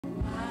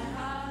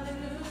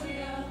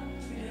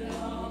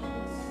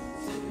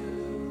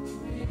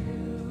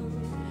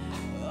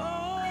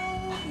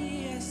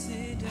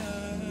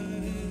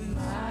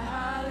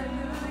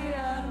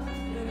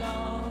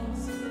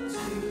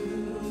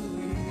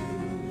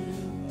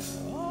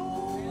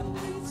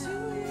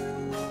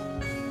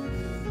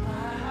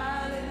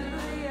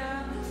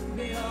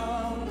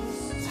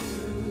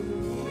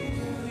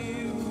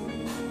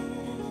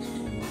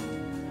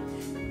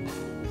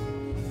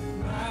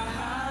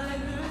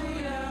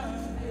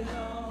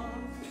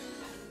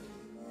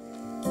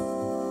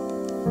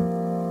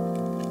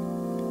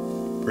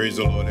Praise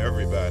the Lord,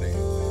 everybody.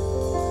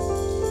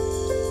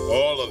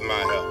 All of my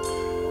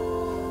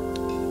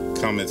help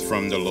cometh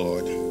from the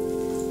Lord.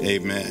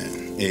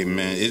 Amen.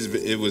 Amen.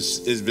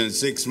 It's been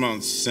 6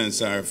 months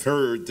since I've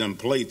heard them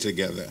play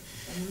together,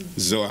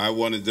 so I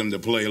wanted them to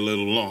play a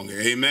little longer.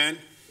 Amen.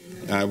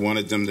 I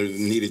wanted them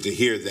needed to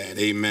hear that.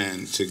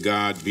 Amen. To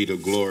God be the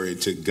glory.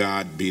 To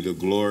God be the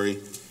glory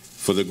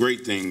for the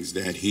great things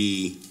that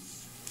He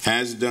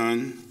has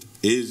done,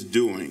 is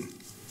doing,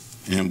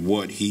 and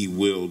what He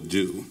will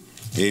do.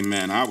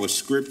 Amen. Our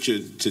scripture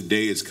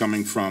today is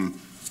coming from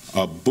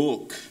a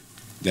book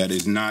that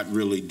is not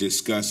really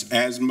discussed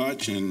as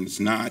much, and it's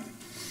not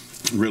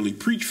really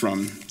preached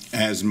from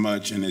as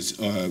much. And it's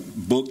a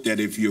book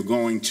that if you're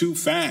going too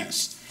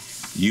fast,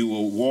 you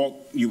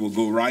will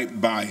go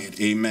right by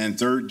it. Amen.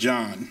 3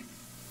 John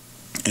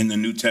in the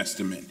New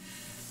Testament.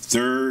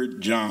 3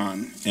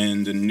 John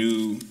in the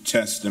New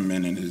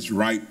Testament, and it's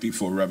right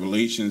before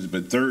Revelations,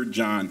 but 3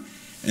 John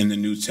in the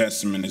New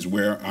Testament is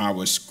where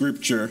our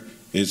scripture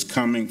is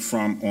coming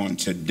from on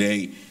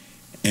today.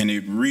 And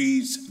it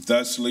reads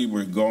thusly.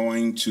 We're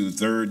going to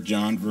 3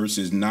 John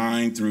verses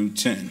 9 through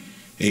 10.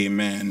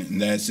 Amen.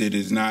 And that's it.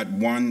 It's not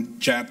 1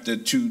 chapter,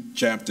 2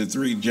 chapter,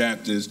 3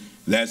 chapters.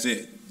 That's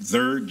it.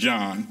 3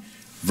 John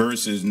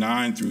verses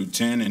 9 through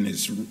 10. And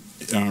it's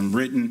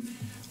written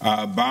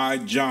by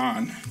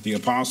John the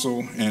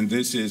apostle. And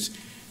this is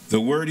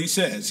the word he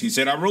says. He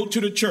said, I wrote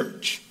to the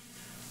church,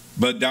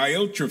 but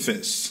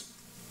Diotrephes,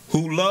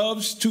 who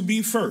loves to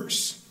be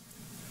first,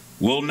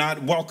 will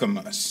not welcome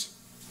us.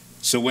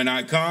 So when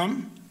I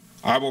come,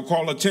 I will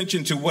call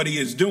attention to what he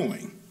is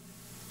doing,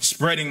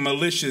 spreading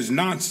malicious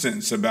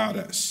nonsense about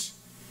us.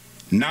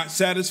 Not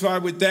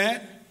satisfied with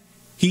that,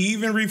 he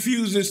even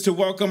refuses to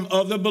welcome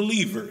other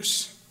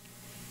believers.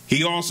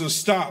 He also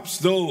stops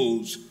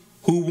those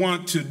who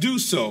want to do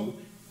so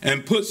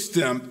and puts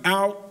them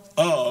out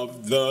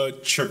of the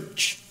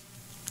church.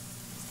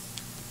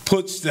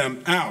 Puts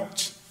them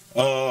out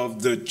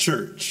of the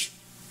church.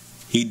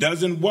 He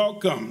doesn't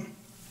welcome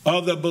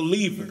other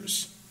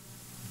believers.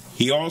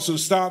 He also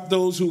stopped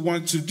those who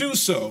want to do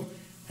so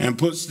and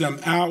puts them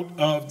out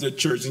of the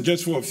church. And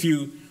just for a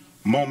few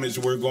moments,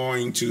 we're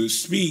going to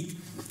speak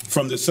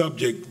from the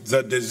subject,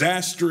 the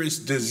disastrous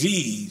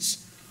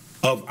disease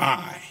of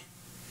I.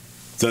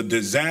 The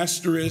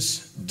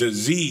disastrous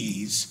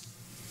disease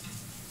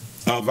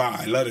of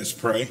I. Let us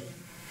pray.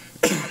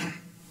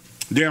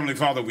 Dear Heavenly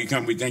Father, we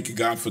come. We thank you,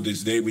 God, for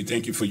this day. We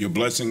thank you for your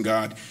blessing,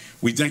 God.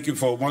 We thank you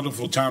for a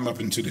wonderful time up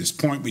until this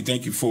point. We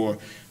thank you for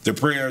the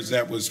prayers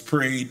that was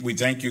prayed. We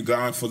thank you,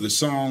 God, for the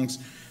songs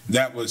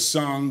that was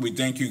sung. We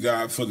thank you,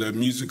 God, for the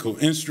musical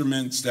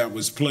instruments that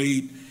was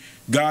played.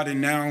 God,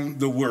 and now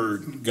the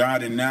word.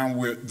 God, and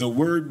now the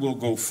word will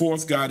go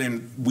forth, God,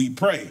 and we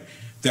pray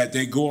that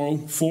they go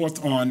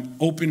forth on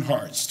open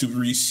hearts to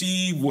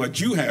receive what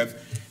you have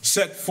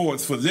set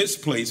forth for this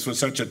place for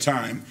such a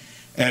time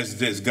as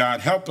this.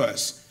 God, help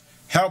us.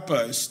 Help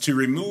us to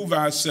remove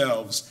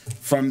ourselves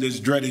from this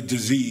dreaded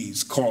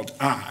disease called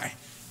I.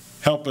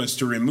 Help us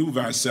to remove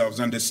ourselves,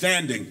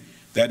 understanding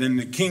that in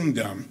the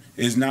kingdom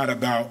is not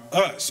about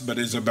us, but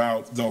is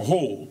about the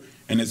whole,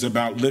 and is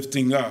about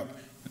lifting up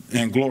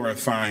and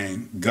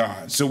glorifying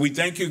God. So we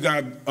thank you,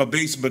 God,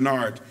 abase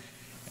Bernard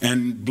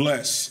and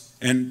bless,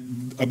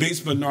 and abase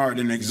Bernard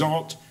and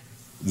exalt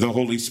the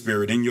Holy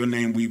Spirit. In your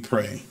name we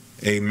pray.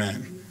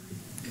 Amen.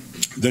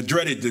 The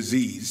dreaded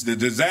disease, the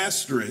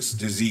disastrous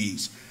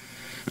disease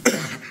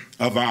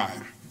of I.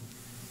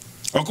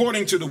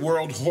 According to the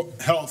World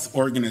Health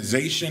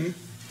Organization,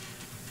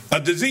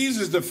 a disease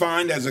is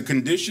defined as a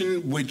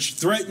condition which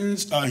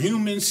threatens a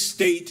human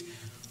state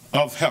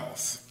of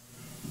health,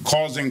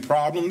 causing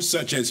problems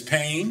such as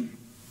pain,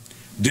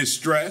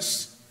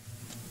 distress,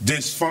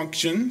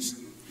 dysfunctions,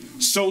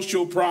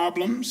 social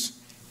problems,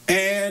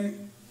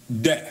 and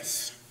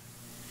death.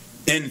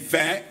 In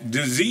fact,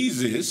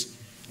 diseases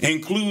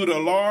include a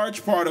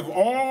large part of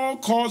all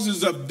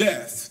causes of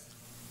death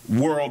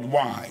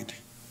worldwide.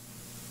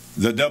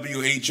 The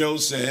WHO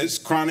says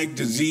chronic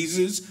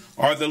diseases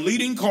are the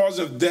leading cause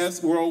of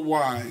death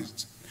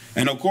worldwide.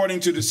 And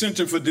according to the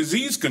Center for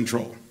Disease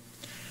Control,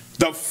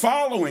 the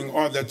following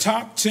are the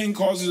top 10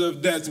 causes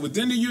of death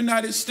within the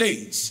United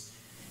States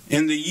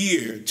in the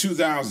year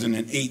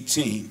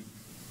 2018.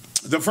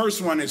 The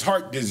first one is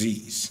heart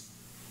disease,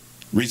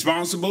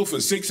 responsible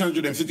for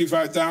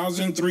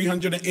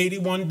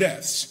 655,381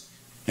 deaths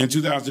in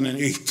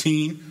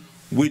 2018,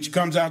 which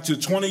comes out to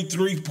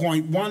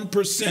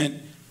 23.1%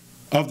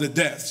 of the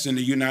deaths in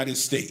the United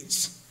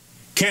States.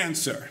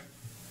 Cancer,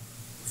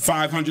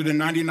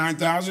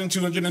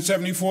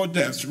 599,274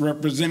 deaths,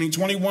 representing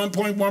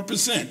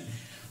 21.1%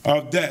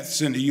 of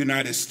deaths in the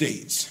United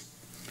States.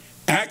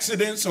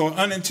 Accidents or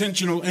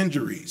unintentional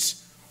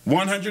injuries,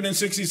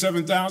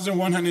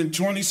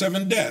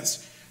 167,127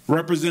 deaths,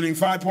 representing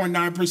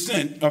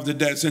 5.9% of the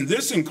deaths. And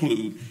this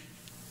includes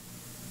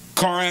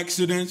car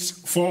accidents,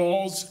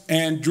 falls,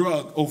 and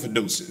drug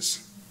overdoses.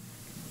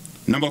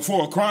 Number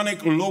 4,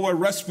 chronic lower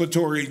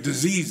respiratory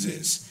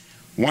diseases,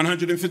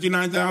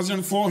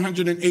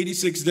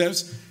 159,486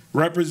 deaths,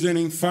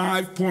 representing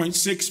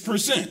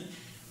 5.6%.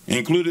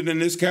 Included in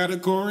this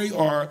category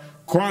are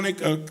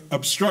chronic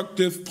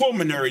obstructive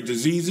pulmonary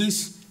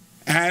diseases,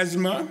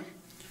 asthma,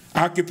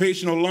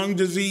 occupational lung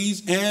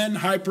disease, and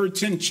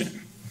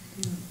hypertension.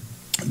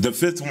 The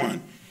fifth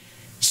one,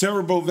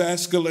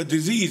 cerebrovascular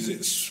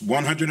diseases,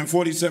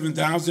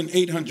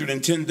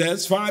 147,810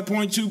 deaths,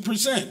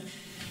 5.2%.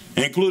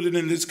 Included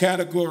in this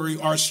category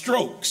are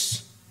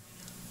strokes,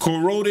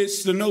 corroded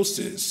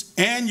stenosis,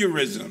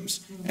 aneurysms,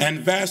 and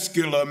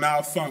vascular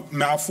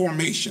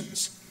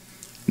malformations.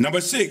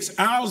 Number 6,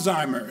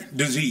 Alzheimer's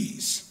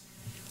disease,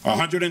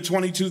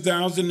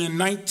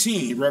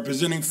 122,019,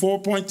 representing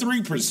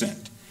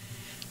 4.3%.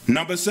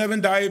 Number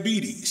 7,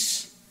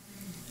 diabetes,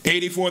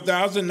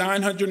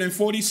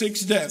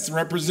 84,946 deaths,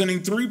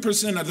 representing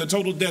 3% of the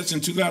total deaths in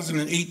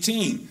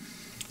 2018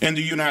 in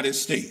the United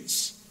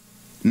States.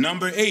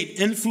 Number 8,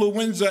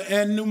 influenza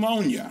and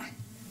pneumonia,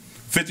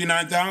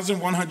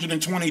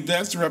 59,120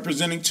 deaths,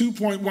 representing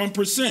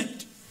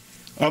 2.1%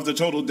 of the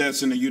total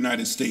deaths in the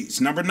United States.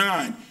 Number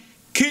 9,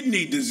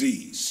 kidney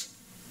disease,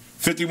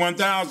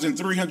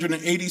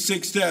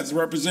 51,386 deaths,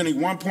 representing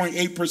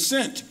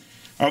 1.8%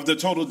 of the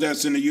total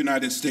deaths in the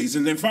United States.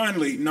 And then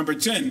finally, number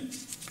 10,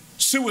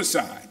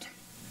 suicide,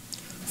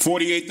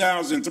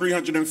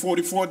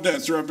 48,344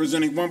 deaths,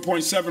 representing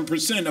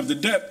 1.7% of the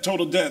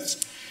total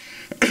deaths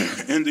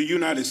in the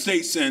United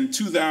States in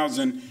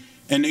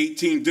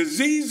 2018.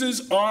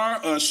 Diseases are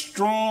a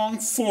strong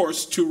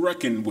force to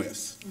reckon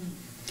with.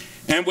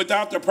 And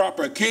without the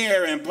proper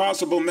care and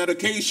possible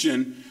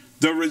medication,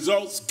 the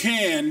results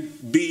can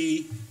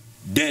be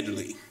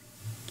deadly.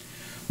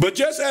 But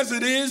just as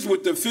it is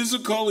with the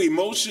physical,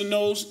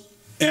 emotional,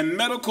 and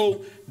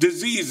medical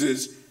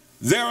diseases,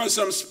 there are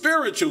some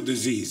spiritual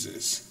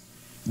diseases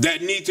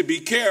that need to be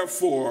cared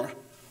for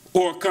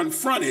or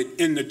confronted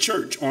in the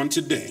church on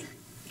today.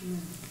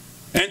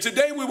 And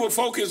today we will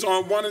focus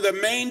on one of the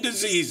main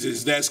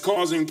diseases that's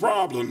causing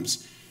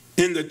problems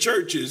in the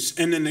churches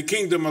and in the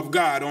kingdom of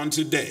God on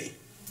today,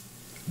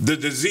 the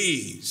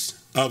disease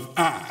of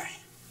I.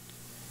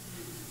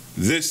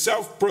 This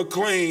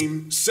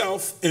self-proclaimed,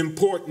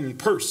 self-important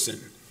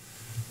person,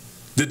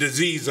 the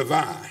disease of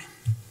I.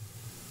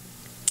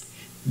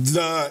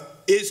 The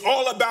it's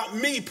all about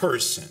me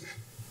person.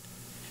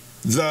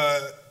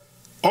 The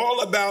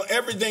all about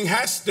everything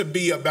has to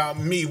be about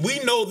me. We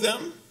know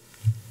them.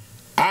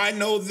 I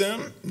know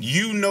them.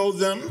 You know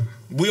them.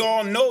 We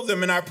all know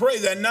them, and I pray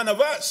that none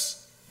of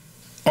us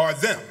are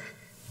them.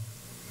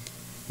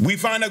 We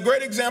find a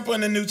great example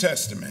in the New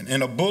Testament.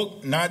 In a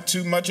book not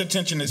too much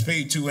attention is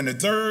paid to. In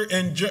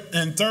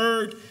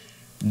third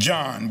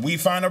John, we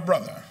find a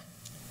brother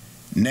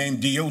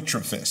named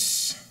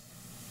Diotrephes.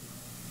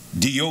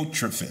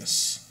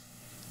 Diotrephes.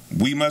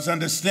 We must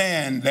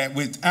understand that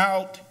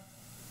without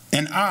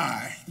an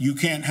I, you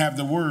can't have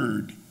the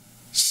word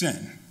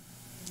sin.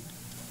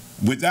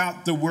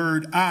 Without the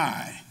word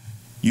I,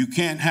 you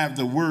can't have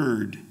the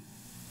word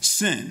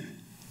sin.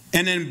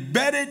 And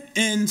embedded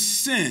in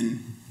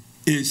sin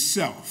is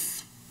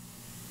self.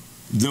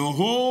 The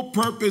whole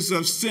purpose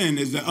of sin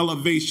is the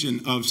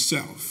elevation of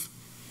self.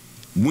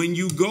 When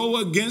you go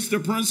against the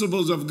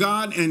principles of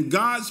God, and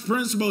God's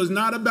principle is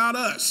not about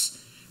us,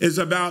 it's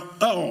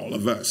about all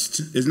of us.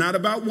 It's not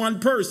about one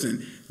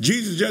person.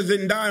 Jesus just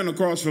didn't die on the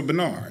cross for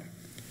Bernard.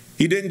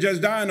 He didn't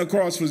just die on the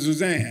cross for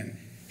Suzanne.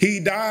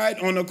 He died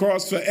on the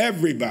cross for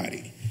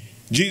everybody.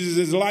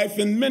 Jesus' life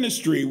and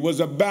ministry was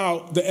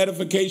about the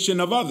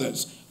edification of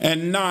others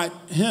and not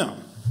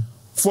him.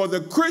 For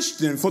the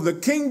Christian, for the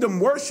kingdom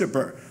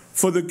worshiper,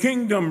 for the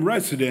kingdom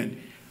resident,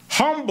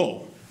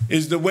 humble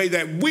is the way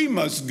that we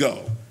must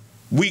go.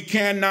 We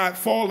cannot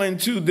fall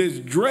into this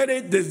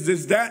dreaded,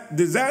 this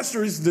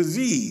disastrous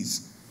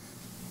disease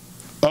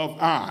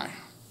of I.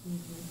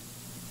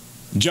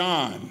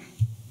 John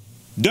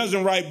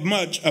doesn't write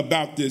much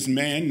about this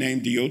man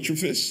named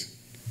Diotrephes,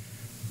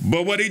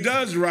 but what he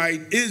does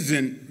write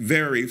isn't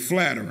very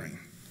flattering,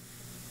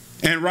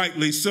 and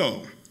rightly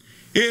so.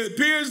 It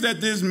appears that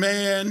this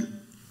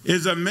man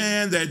is a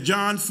man that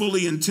John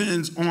fully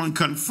intends on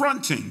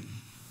confronting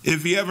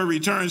if he ever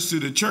returns to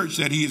the church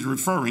that he is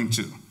referring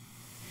to.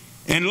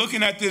 And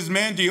looking at this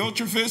man,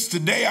 Diotrephes,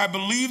 today I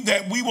believe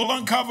that we will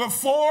uncover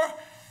 4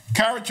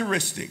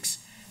 characteristics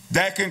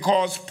that can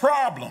cause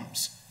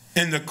problems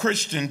in the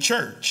Christian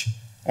church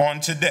on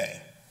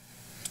today.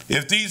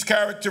 If these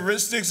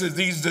characteristics, if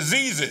these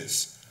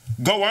diseases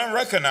go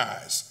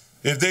unrecognized,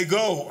 if they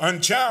go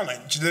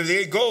unchallenged, if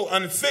they go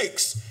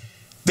unfixed,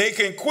 they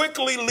can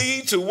quickly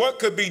lead to what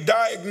could be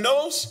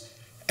diagnosed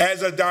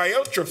as a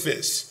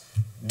Diotrephes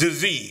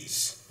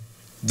disease,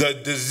 the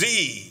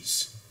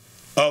disease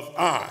of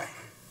I.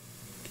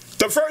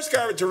 The first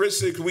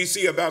characteristic we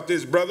see about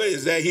this brother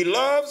is that he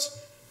loves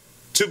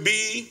to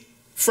be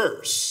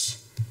first.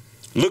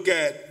 Look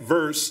at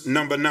verse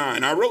number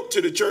 9. I wrote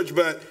to the church,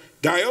 but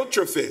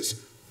Diotrephes,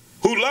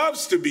 who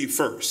loves to be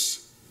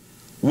first,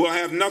 will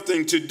have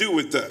nothing to do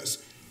with us.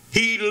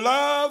 He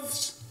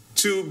loves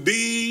to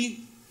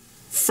be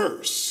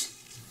first.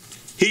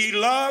 He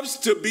loves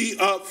to be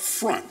up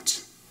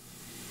front.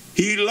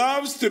 He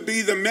loves to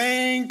be the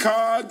main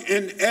cog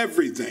in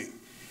everything.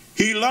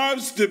 He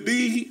loves to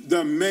be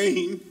the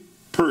main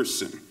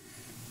person.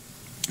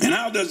 And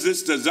how does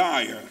this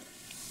desire,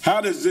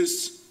 how does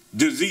this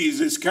disease,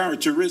 this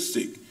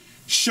characteristic,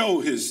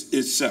 show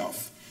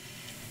itself?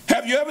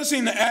 Have you ever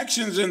seen the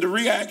actions and the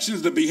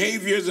reactions, the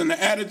behaviors and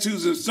the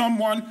attitudes of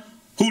someone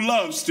who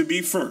loves to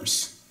be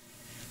first?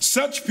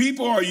 Such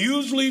people are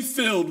usually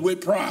filled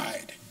with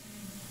pride.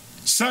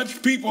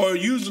 Such people are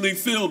usually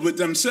filled with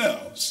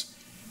themselves,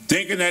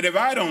 thinking that if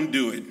I don't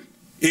do it,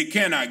 it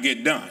cannot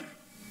get done.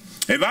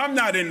 If I'm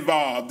not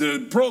involved,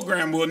 the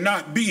program will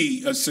not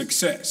be a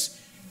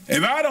success.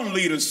 If I don't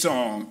lead a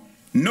song,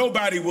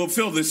 nobody will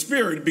feel the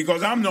spirit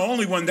because I'm the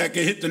only one that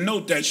can hit the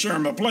note that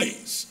Sherma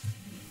plays.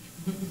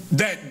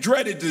 That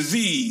dreaded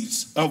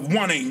disease of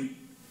wanting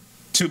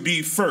to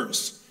be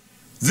first.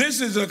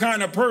 This is the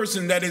kind of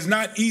person that is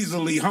not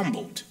easily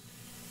humbled.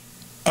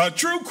 A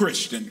true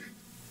Christian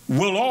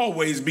will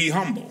always be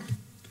humble.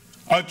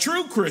 A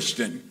true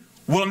Christian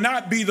will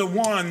not be the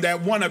one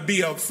that want to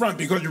be up front,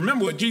 because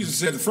remember what Jesus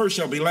said, the first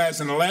shall be last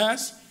and the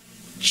last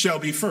shall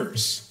be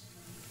first.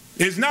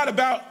 It's not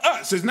about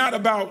us. It's not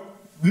about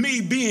me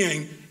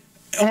being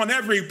on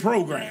every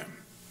program.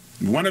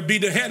 You want to be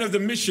the head of the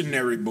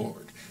missionary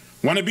board.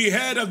 Want to be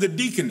head of the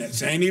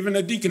deaconess. Ain't even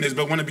a deaconess,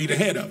 but want to be the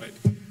head of it.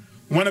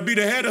 Want to be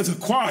the head of the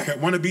choir.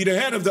 Want to be the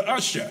head of the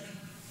usher.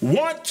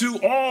 Want to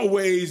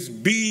always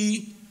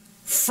be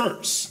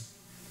first.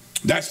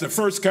 That's the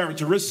first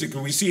characteristic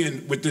we see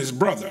with this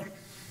brother.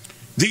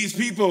 These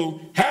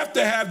people have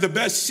to have the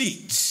best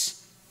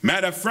seats.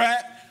 Matter of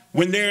fact,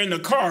 when they're in the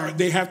car,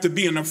 they have to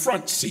be in the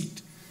front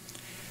seat.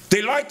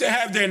 They like to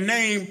have their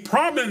name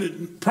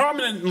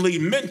prominently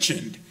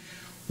mentioned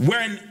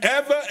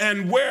whenever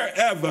and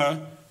wherever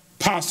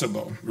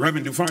possible.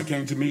 Reverend Dufant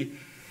came to me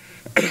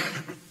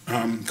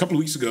a couple of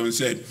weeks ago and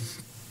said,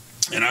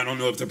 and I don't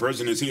know if the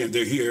person is here,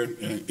 they're here,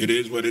 it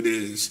is what it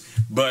is,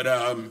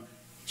 but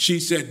she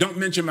said, don't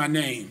mention my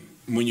name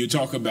when you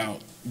talk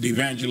about the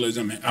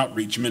evangelism and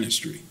outreach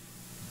ministry.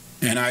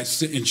 And I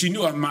said, and she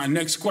knew my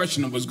next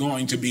question was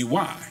going to be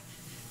why.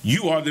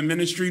 You are the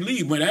ministry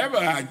lead. Whenever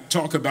I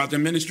talk about the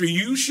ministry,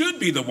 you should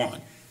be the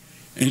one.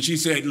 And she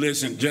said,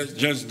 listen,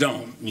 just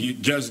don't. You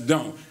just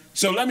don't.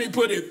 So let me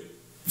put it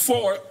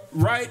forward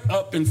right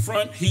up in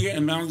front here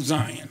in Mount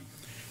Zion.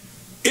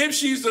 If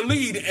she's the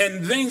lead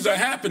and things are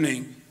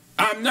happening,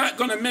 I'm not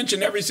going to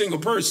mention every single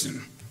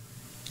person.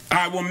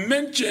 I will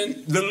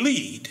mention the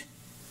lead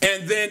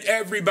and then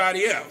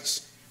everybody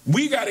else.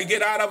 We got to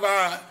get out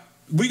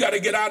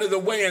of the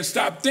way and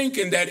stop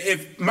thinking that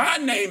if my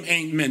name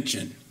ain't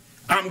mentioned,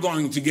 I'm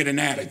going to get an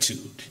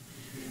attitude.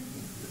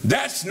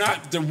 That's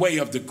not the way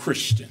of the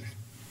Christian.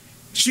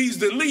 She's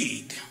the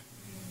lead.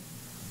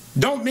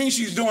 Don't mean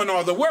she's doing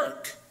all the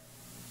work,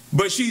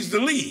 but she's the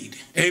lead.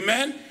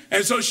 Amen?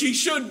 And so she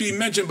should be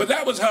mentioned, but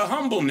that was her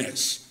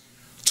humbleness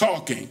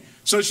talking.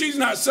 So she's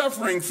not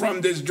suffering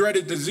from this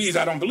dreaded disease.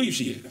 I don't believe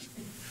she is.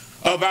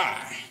 Of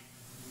I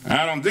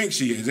don't think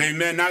she is.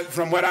 Amen? Not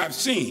from what I've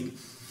seen.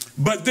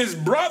 But this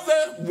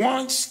brother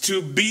wants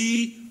to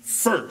be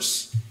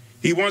first.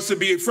 He wants to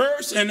be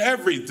first in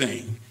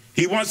everything.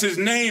 He wants his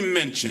name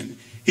mentioned.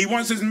 He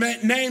wants his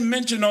name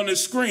mentioned on the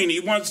screen. He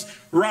wants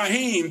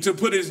Raheem to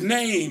put his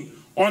name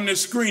on the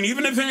screen,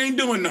 even if he ain't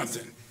doing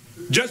nothing.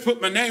 Just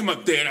put my name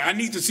up there. I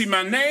need to see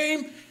my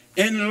name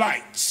in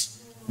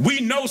lights. We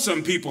know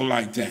some people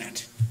like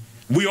that.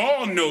 We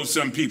all know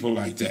some people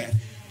like that.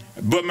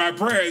 But my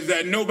prayer is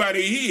that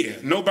nobody here,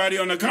 nobody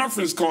on the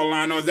conference call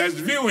line or that's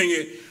viewing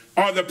it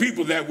are the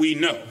people that we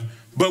know.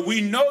 But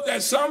we know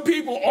that some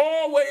people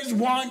always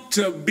want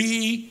to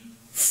be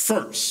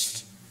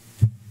first.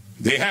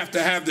 They have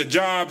to have the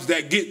jobs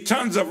that get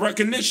tons of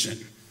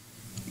recognition.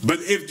 But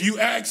if you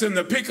ask them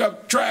to pick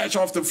up trash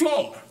off the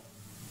floor,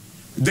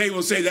 they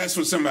will say that's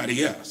for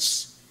somebody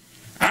else.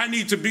 I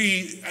need to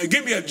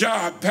give me a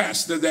job,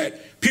 Pastor,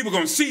 that people are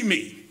going to see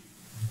me.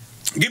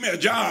 Give me a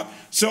job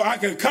so I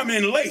can come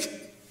in late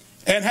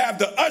and have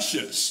the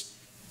ushers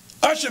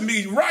usher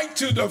me right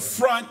to the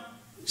front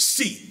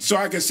seat so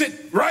I can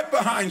sit right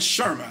behind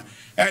Sherma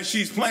as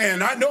she's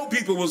playing. I know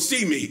people will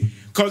see me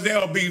because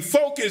they'll be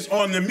focused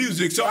on the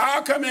music. So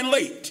I'll come in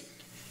late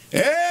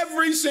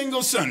every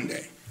single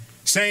Sunday,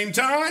 same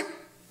time,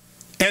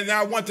 and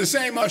I want the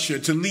same usher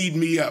to lead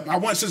me up. I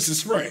want Sister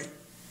Spray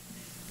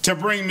to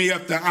bring me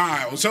up the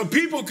aisle so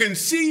people can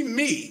see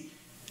me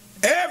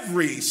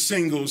every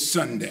single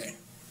Sunday.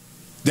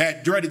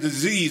 That dreaded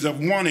disease of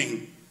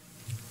wanting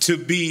to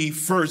be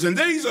first. And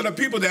these are the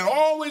people that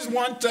always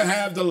want to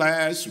have the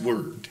last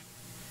word.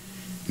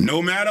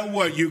 No matter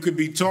what, you could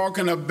be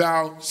talking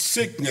about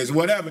sickness,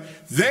 whatever.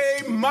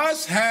 They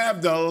must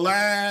have the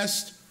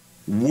last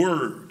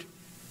word.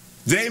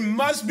 They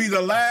must be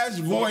the last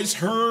voice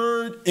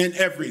heard in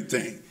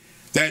everything.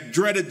 That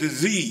dreaded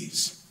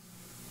disease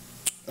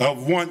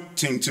of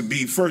wanting to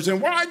be first.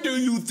 And why do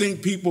you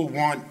think people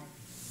want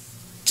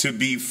to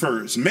be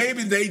first?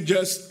 Maybe they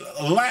just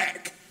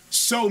lack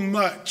so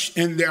much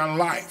in their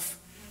life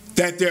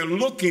that they're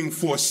looking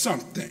for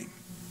something.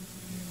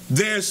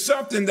 There's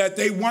something that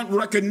they want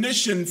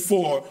recognition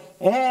for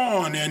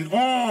on and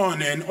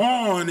on and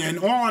on and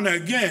on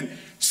again.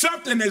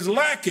 Something is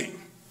lacking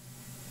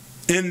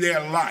in their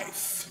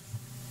life.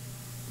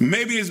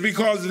 Maybe it's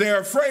because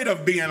they're afraid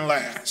of being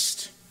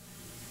last.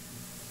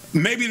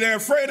 Maybe they're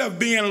afraid of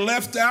being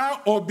left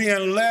out or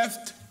being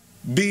left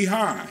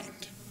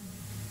behind.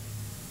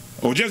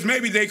 Or just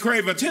maybe they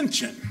crave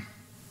attention.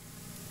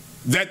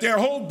 That their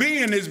whole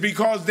being is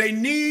because they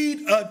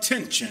need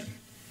attention.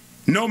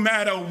 No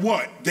matter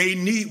what they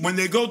need. When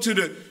they go to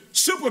the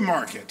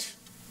supermarket,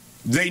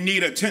 they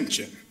need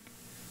attention.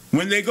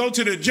 When they go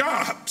to the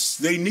jobs,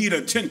 they need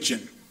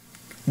attention.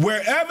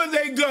 Wherever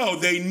they go,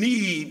 they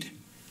need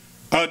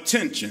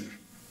attention.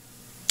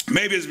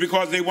 Maybe it's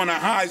because they want to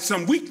hide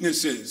some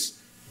weaknesses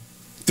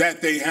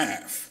that they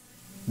have.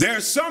 There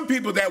are some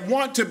people that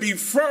want to be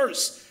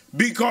first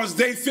because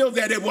they feel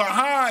that it will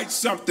hide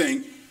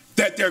something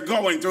that they're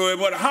going through. It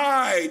would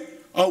hide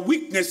a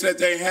weakness that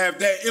they have,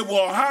 that it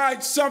will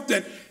hide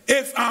something.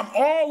 If I'm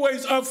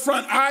always up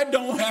front, I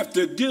don't have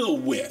to deal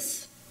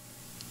with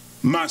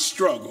my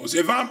struggles.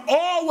 If I'm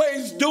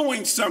always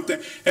doing something,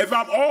 if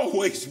I'm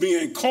always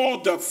being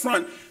called up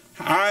front,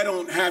 I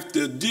don't have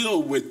to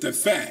deal with the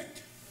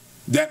fact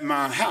that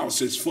my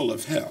house is full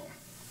of hell.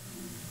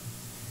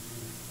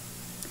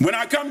 When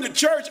I come to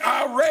church,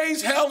 I'll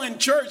raise hell in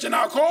church and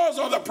I'll cause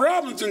all the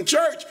problems in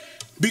church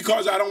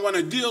because I don't want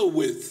to deal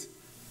with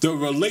the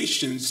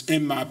relations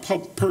in my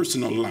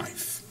personal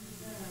life.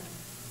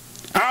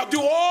 I'll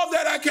do all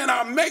that I can.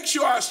 I'll make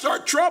sure I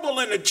start trouble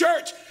in the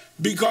church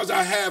because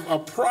I have a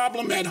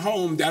problem at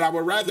home that I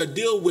would rather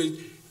deal with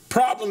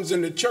problems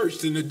in the church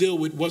than to deal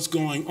with what's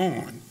going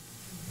on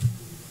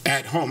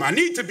at home. I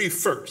need to be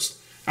first.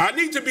 I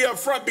need to be up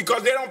front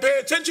because they don't pay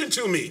attention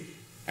to me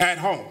at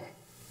home.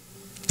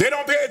 They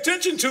don't pay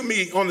attention to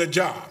me on the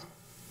job.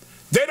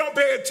 They don't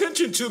pay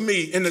attention to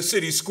me in the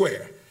city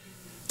square.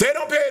 They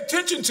don't pay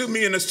attention to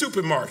me in the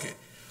supermarket.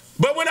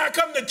 But when I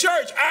come to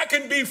church, I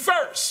can be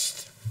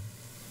first.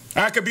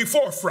 I can be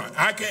forefront.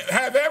 I can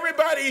have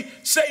everybody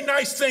say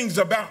nice things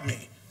about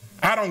me.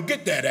 I don't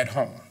get that at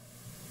home.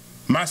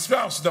 My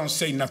spouse don't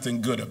say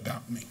nothing good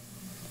about me.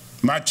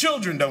 My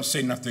children don't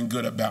say nothing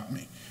good about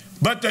me.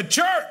 But the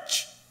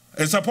church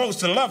is supposed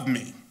to love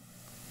me.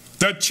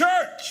 The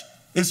church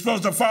is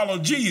supposed to follow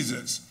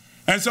Jesus.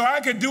 And so I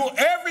can do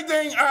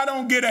everything I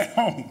don't get at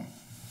home.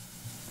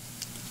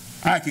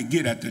 I could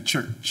get at the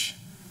church.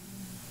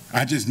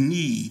 I just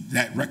need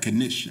that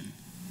recognition.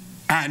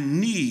 I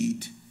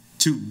need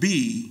to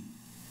be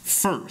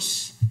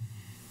first.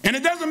 And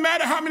it doesn't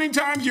matter how many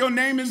times your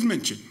name is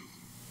mentioned.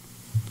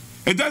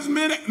 It doesn't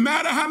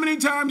matter how many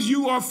times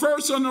you are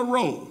first on the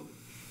roll.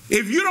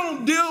 If you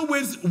don't deal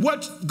with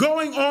what's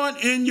going on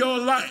in your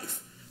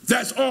life,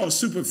 that's all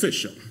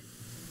superficial.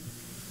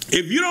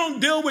 If you don't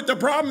deal with the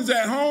problems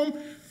at home,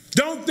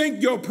 don't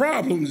think your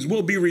problems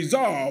will be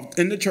resolved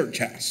in the church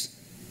house.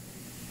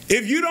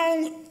 If you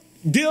don't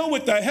deal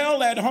with the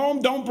hell at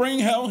home, don't bring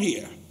hell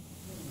here.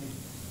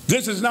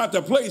 This is not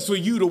the place for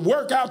you to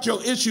work out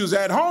your issues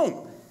at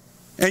home.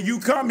 And you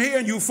come here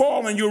and you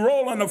fall and you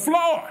roll on the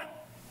floor.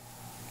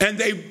 And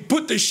they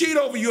put the sheet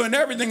over you and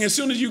everything. As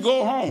soon as you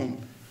go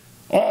home,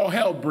 all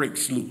hell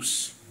breaks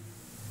loose.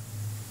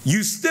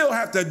 You still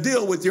have to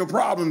deal with your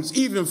problems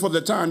even for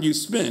the time you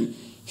spend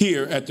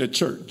here at the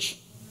church.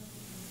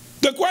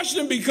 The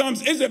question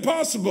becomes, is it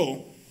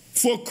possible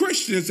for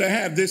Christians to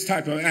have this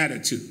type of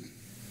attitude?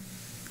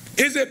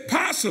 Is it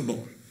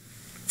possible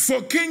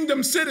for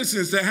kingdom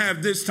citizens to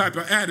have this type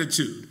of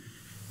attitude?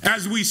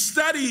 As we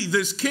study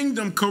this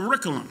kingdom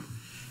curriculum,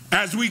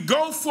 as we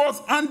go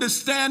forth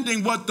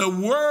understanding what the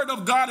Word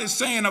of God is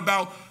saying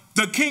about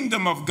the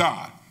kingdom of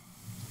God,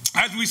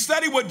 as we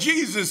study what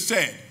Jesus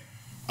said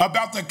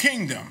about the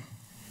kingdom,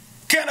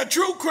 can a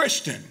true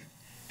Christian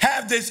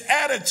have this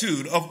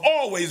attitude of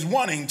always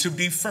wanting to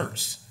be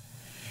first?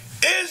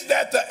 Is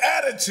that the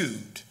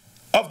attitude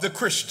of the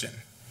Christian?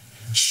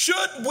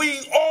 Should we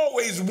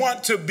always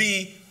want to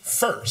be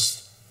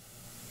first?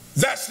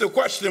 That's the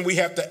question we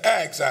have to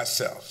ask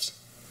ourselves.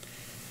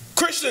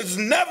 Christians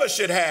never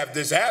should have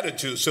this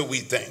attitude, so we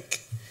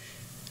think.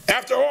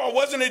 After all,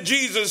 wasn't it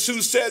Jesus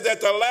who said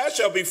that the last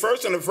shall be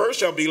first and the first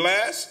shall be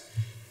last?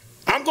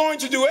 I'm going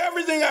to do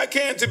everything I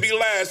can to be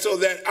last so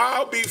that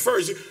I'll be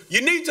first.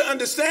 You need to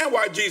understand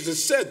why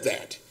Jesus said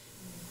that.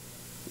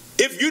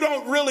 If you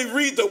don't really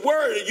read the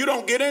word, you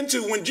don't get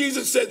into when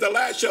Jesus said the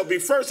last shall be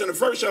first and the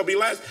first shall be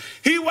last,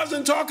 he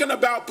wasn't talking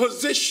about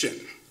position.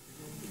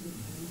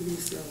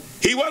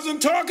 He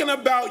wasn't talking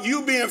about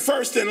you being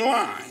first in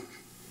line.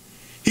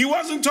 He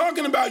wasn't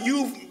talking about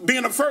you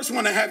being the first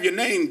one to have your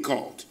name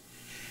called.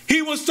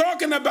 He was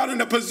talking about in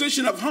a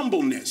position of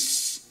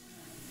humbleness.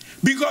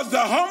 Because the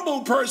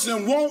humble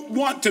person won't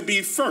want to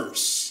be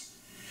first.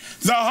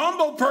 The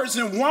humble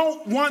person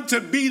won't want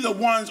to be the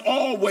ones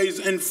always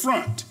in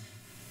front.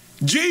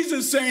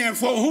 Jesus saying,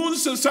 for who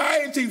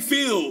society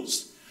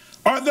feels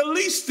are the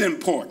least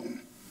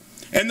important,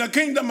 and the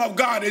kingdom of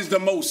God is the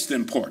most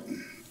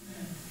important.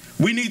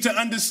 We need to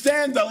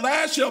understand the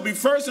last shall be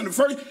first, and the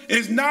first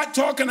is not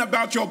talking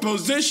about your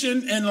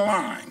position in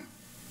line.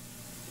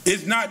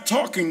 It's not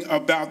talking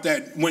about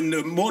that. When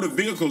the motor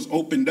vehicles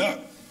opened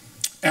up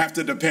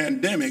after the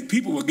pandemic,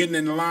 people were getting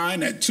in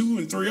line at 2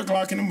 and 3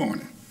 o'clock in the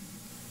morning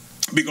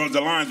because the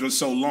lines were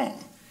so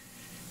long.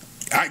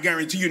 I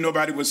guarantee you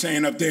nobody was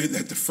saying up there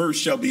that the first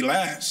shall be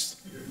last.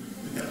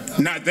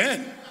 Not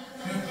then.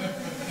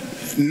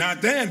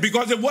 Not then,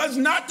 because it was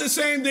not the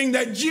same thing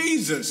that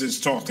Jesus is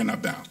talking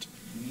about.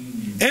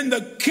 In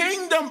the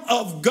kingdom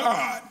of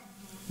God,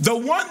 the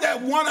one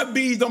that want to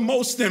be the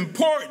most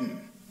important,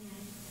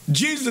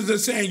 Jesus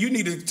is saying you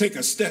need to take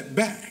a step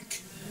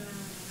back.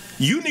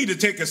 You need to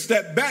take a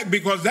step back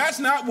because that's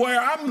not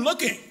where I'm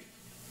looking.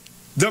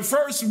 The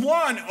first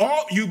one,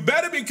 you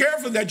better be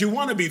careful that you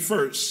want to be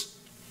first.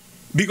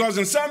 Because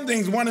in some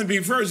things, wanting to be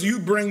first, you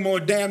bring more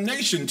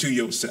damnation to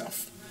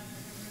yourself.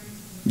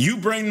 You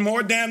bring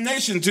more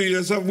damnation to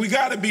yourself. We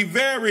got to be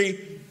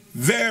very,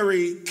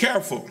 very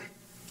careful.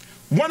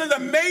 One of the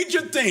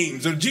major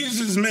themes of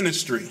Jesus'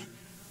 ministry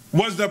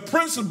was the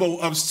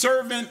principle of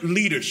servant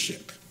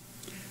leadership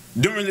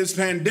during this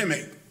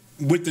pandemic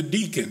with the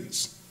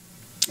deacons,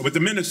 with the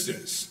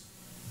ministers,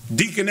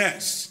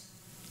 deaconess,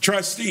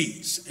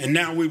 trustees, and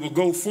now we will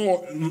go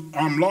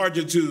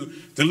larger to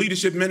the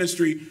leadership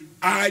ministry.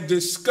 I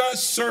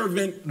discuss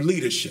servant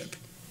leadership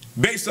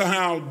based on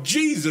how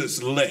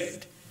Jesus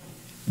led.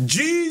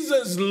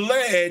 Jesus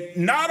led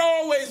not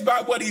always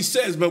by what he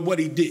says, but what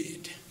he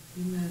did.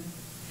 Amen.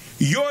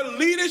 Your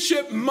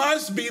leadership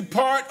must be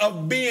part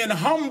of being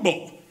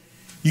humble.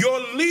 Your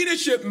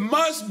leadership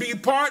must be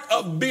part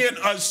of being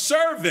a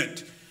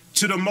servant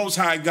to the Most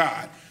High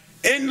God.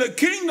 In the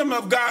kingdom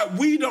of God,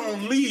 we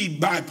don't lead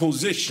by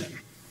position.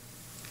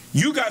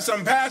 You got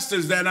some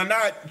pastors that are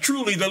not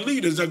truly the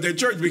leaders of their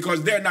church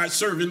because they're not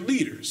servant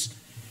leaders.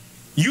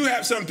 You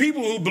have some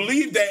people who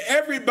believe that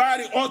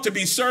everybody ought to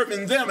be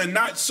serving them and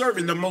not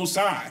serving the Most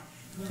High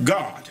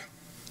God.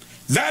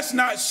 That's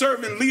not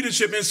servant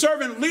leadership. In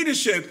servant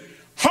leadership,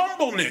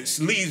 humbleness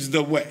leads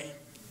the way.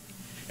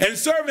 In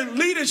servant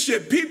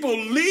leadership, people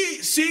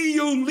see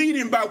you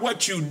leading by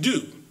what you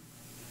do.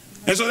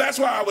 And so that's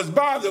why I was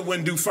bothered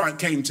when Dufont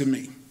came to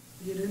me.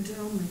 You didn't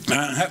tell me.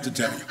 I don't have to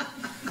tell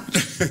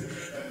you.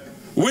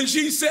 When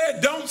she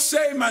said, don't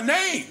say my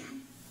name,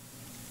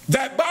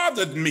 that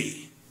bothered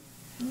me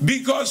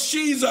because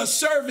she's a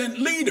servant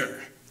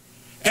leader.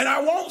 And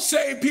I won't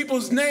say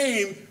people's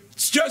name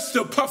just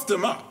to puff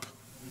them up.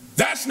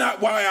 That's not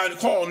why I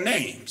call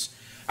names.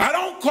 I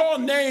don't call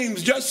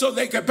names just so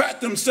they can pat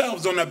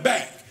themselves on the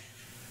back.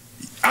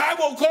 I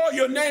will call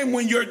your name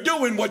when you're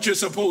doing what you're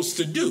supposed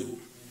to do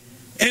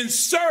in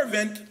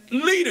servant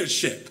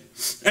leadership.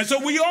 And so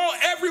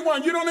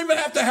everyone, you don't even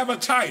have to have a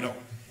title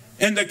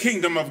in the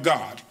kingdom of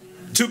God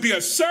to be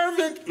a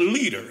servant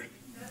leader.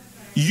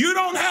 You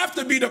don't have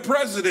to be the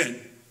president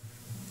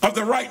of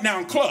the Right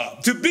Now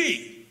Club to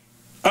be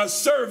a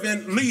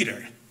servant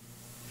leader.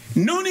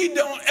 Noonie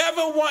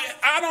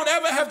I don't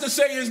ever have to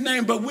say his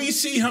name, but we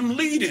see him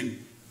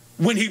leading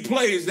when he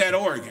plays that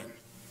organ.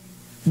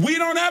 We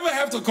don't ever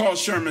have to call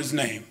Sherman's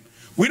name.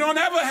 We don't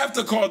ever have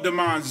to call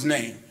Damon's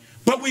name,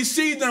 but we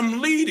see them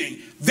leading.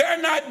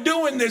 They're not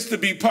doing this to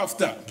be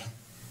puffed up.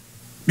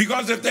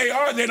 Because if they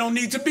are, they don't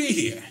need to be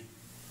here.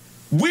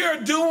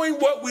 We're doing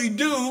what we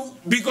do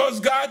because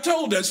God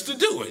told us to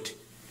do it.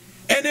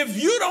 And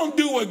if you don't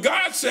do what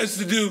God says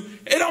to do,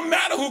 it don't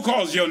matter who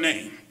calls your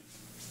name.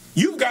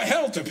 You've got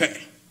hell to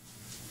pay.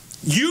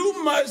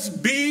 You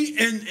must be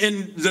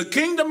in the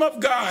kingdom of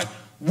God.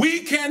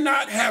 We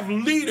cannot have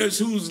leaders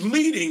who's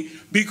leading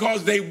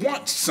because they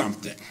want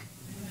something.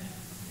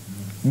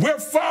 We're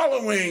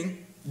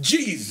following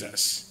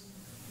Jesus.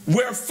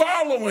 We're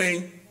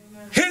following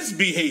his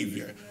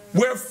behavior.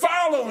 We're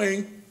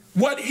following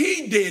what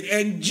he did.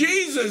 And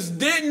Jesus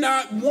did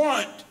not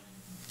want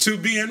to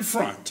be in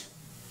front.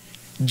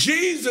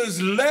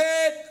 Jesus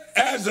led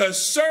as a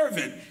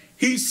servant.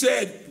 He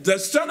said, the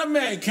Son of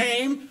Man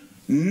came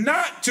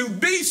not to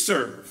be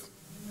served,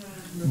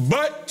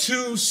 but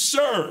to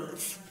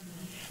serve.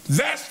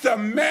 That's the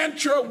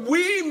mantra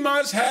we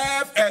must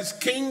have as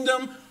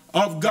kingdom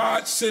of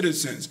God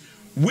citizens.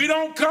 We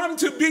don't come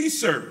to be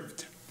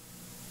served,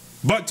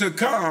 but to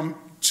come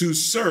to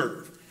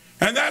serve.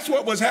 And that's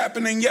what was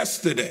happening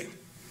yesterday.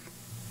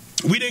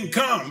 We didn't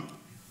come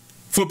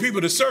for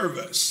people to serve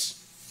us,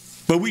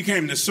 but we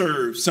came to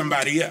serve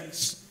somebody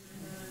else.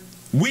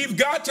 We've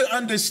got to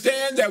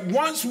understand that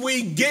once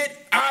we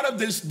get out of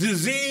this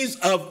disease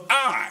of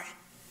I,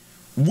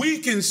 we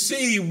can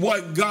see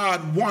what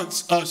God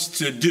wants us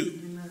to do.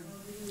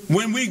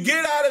 When we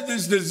get out of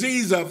this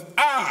disease of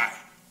I,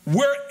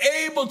 we're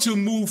able to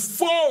move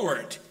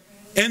forward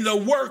in the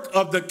work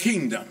of the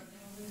kingdom.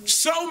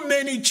 So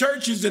many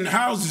churches and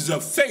houses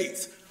of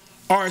faith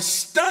are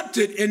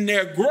stunted in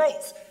their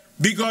growth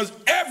because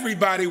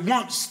everybody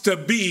wants to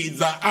be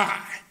the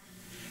I.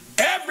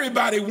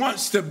 Everybody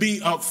wants to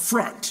be up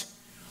front.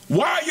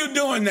 Why are you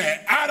doing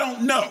that? I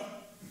don't know.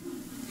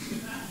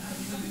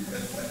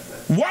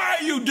 Why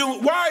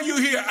are you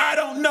here? I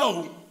don't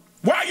know.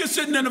 Why are you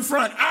sitting in the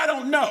front? I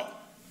don't know.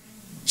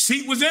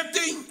 Seat was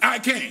empty, I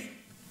came.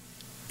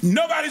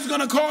 Nobody's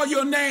going to call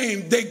your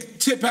name, they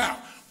tip out.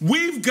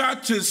 We've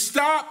got to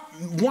stop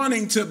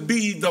wanting to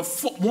be the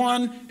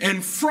one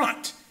in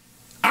front.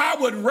 I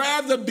would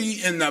rather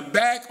be in the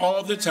back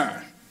all the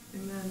time.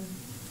 Amen.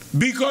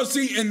 Because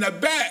see, in the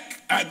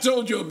back, I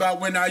told you about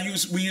when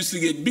we used to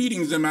get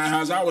beatings in my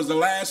house. I was the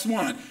last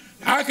one.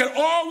 I could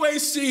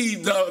always see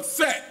the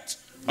effect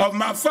of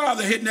my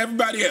father hitting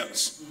everybody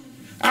else.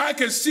 I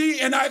could see,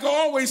 and I could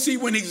always see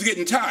when he's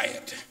getting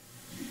tired.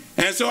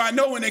 And so I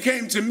know when it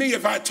came to me,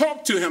 if I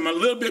talked to him a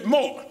little bit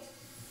more,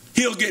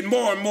 he'll get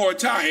more and more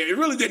tired. It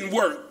really didn't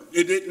work.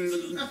 It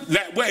didn't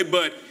that way,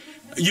 but,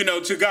 you know,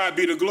 to God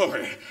be the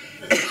glory.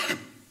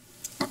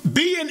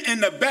 Being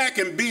in the back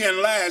and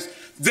being last,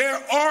 there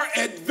are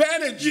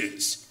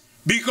advantages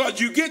because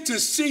you get to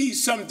see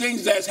some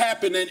things that's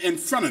happening in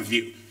front of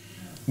you.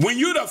 When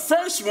you're the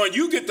first one,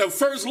 you get the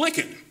first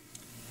licking.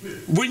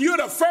 When you're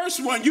the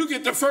first one, you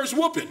get the first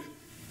whooping.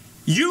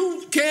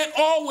 You can't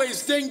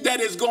always think that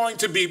it's going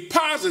to be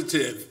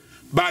positive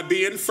by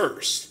being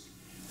first.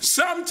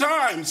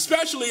 Sometimes,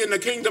 especially in the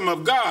kingdom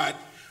of God,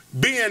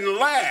 being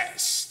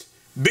last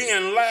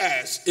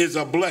is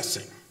a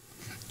blessing.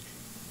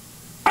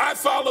 I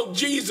followed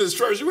Jesus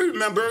first. You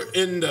remember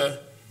in the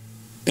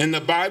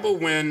Bible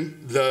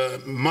when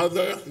the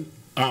mother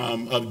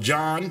of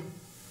John,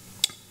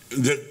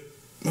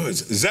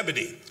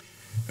 Zebedee,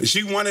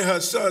 she wanted her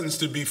sons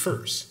to be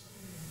first.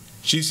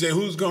 She said,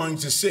 who's going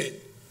to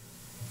sit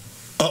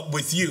up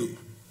with you?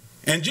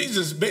 And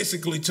Jesus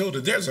basically told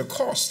her, there's a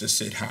cost to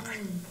sit high.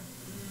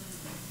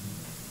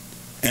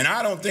 And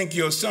I don't think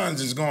your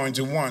sons is going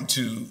to want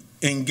to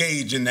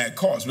engage in that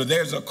cost, but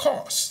there's a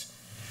cost.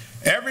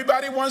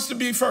 Everybody wants to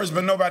be first,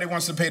 but nobody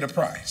wants to pay the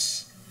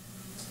price.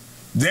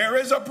 There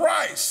is a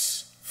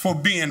price for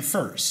being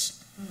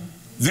first.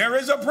 There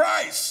is a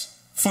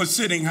price for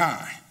sitting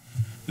high.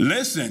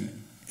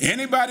 Listen,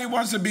 anybody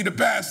wants to be the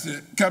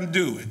pastor, come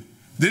do it.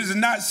 This is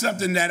not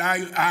something that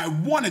I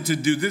wanted to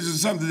do. This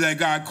is something that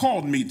God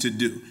called me to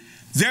do.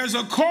 There's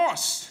a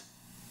cost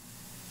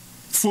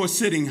for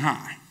sitting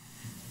high.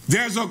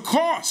 There's a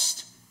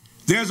cost.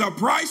 There's a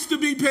price to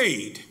be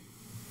paid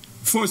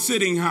for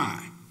sitting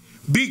high.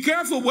 Be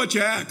careful what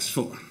you ask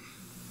for.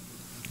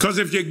 Because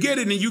if you get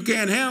it and you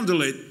can't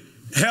handle it,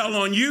 hell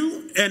on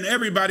you and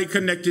everybody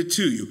connected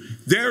to you.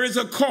 There is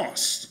a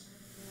cost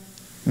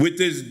with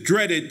this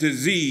dreaded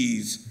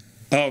disease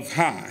of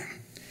high.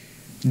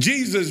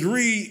 Jesus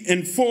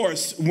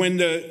reinforced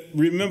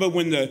remember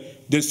when the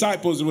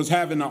disciples was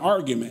having an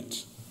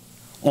argument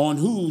on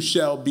who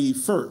shall be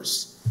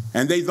first.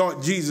 And they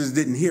thought Jesus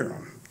didn't hear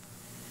them.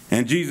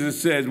 And Jesus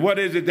says, what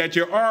is it that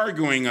you're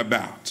arguing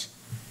about?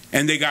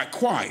 And they got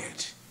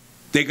quiet.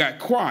 They got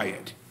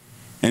quiet.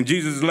 And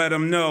Jesus let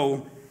them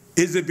know,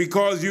 is it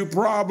because they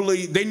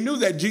knew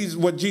that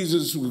what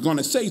Jesus was going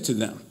to say to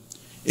them.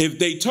 If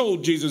they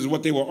told Jesus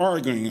what they were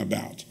arguing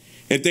about.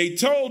 If they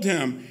told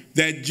him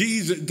that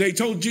they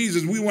told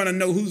Jesus, we want to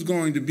know who's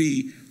going to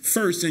be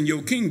first in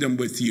your kingdom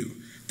with you.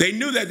 They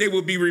knew that they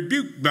would be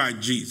rebuked by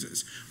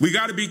Jesus. We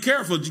got to be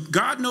careful.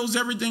 God knows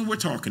everything we're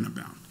talking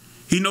about.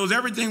 He knows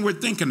everything we're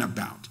thinking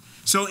about.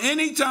 So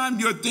anytime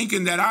you're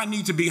thinking that I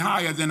need to be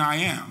higher than I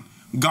am,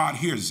 God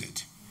hears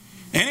it.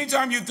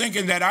 Anytime you're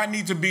thinking that I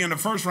need to be in the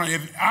first round,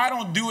 if I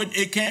don't do it,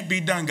 it can't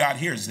be done. God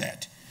hears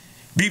that.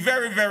 Be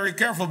very, very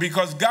careful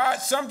because God,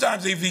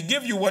 sometimes if he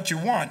give you what you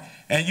want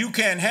and you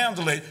can't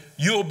handle it,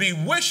 you'll be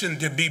wishing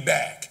to be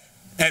back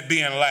at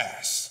being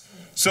last.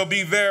 So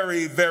be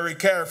very, very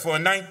careful.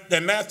 In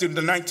Matthew,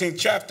 the 19th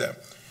chapter,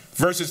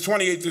 verses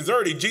 28 to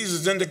 30,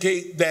 Jesus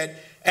indicates that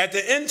at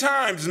the end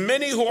times,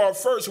 many who are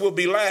first will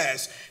be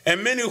last,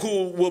 and many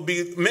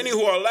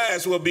who are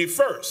last will be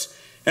first.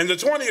 In the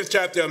 20th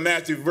chapter of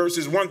Matthew,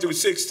 verses 1 through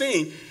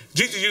 16,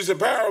 Jesus used a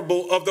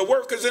parable of the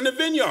workers in the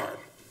vineyard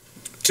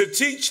to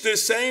teach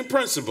this same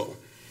principle.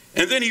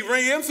 And then he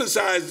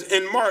re-emphasized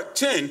in Mark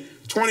 10,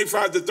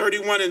 25 to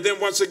 31, and then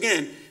once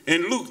again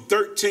in Luke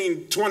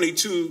 13,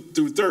 22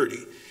 through 30.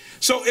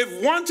 So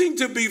if wanting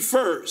to be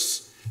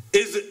first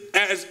is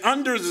as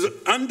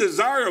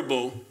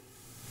undesirable,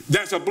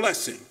 that's a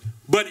blessing.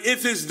 But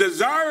if it's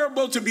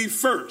desirable to be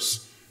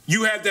first,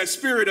 you have that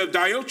spirit of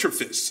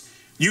Diotrephes.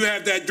 You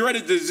have that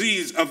dreaded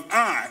disease of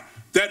I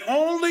that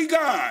only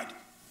God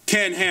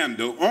can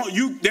handle.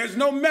 There's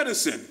no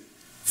medicine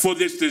for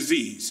this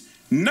disease.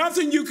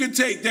 Nothing you can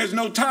take. There's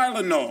no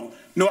Tylenol,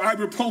 no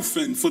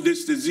ibuprofen for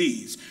this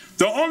disease.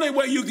 The only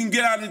way you can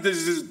get out of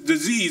this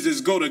disease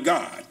is go to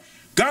God.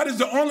 God is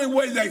the only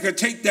way that can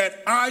take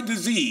that eye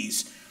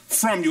disease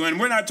from you. And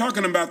we're not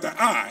talking about the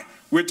eye.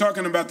 We're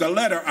talking about the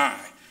letter I.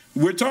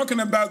 We're talking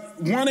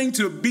about wanting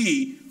to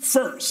be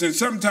first. And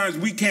sometimes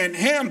we can't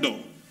handle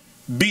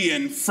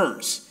being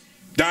first.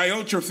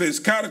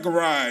 Diotrephes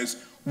categorized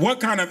what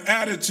kind of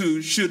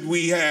attitude should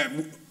we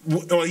have,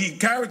 or he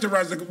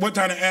characterized what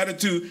kind of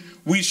attitude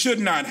we should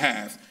not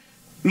have.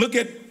 Look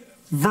at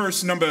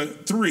verse number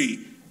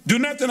 3. Do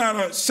nothing out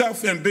of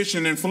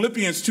self-ambition. In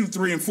Philippians 2,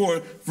 3, and 4,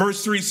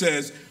 verse 3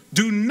 says,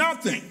 do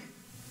nothing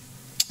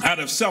out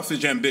of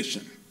selfish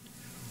ambition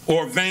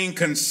or vain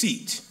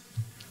conceit,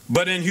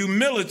 but in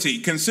humility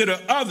consider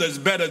others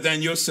better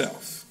than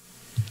yourself.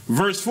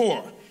 Verse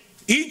 4,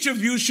 each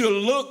of you should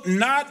look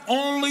not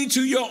only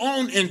to your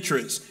own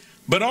interests,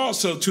 but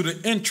also to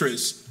the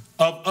interests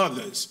of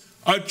others.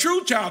 A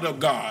true child of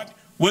God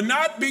will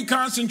not be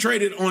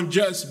concentrated on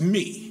just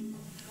me,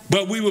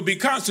 but we will be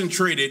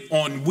concentrated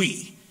on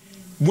we.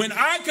 When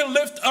I can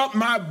lift up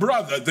my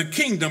brother, the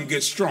kingdom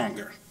gets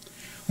stronger.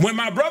 When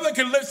my brother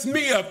can lift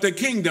me up, the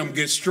kingdom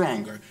gets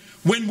stronger.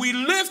 When we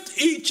lift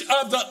each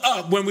other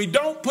up, when we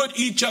don't put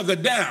each other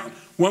down,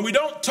 when we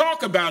don't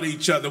talk about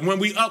each other, when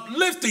we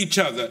uplift each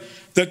other,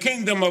 the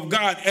kingdom of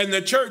God and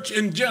the church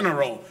in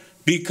general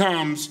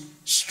becomes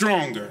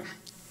stronger.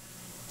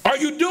 Are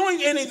you doing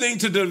anything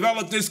to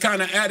develop this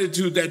kind of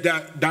attitude that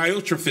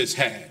Diotrephes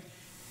had?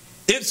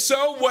 If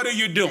so, what are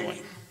you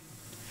doing?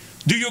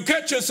 Do you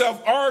catch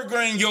yourself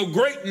arguing your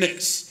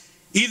greatness,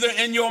 either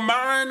in your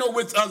mind or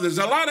with others?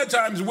 A lot of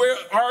times we're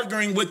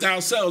arguing with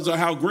ourselves of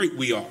how great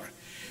we are.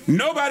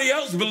 Nobody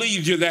else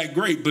believes you're that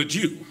great but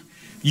you.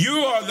 You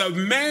are the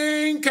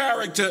main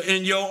character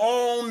in your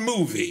own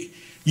movie.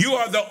 You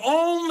are the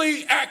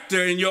only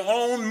actor in your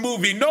own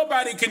movie.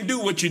 Nobody can do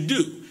what you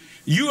do.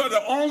 You are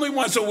the only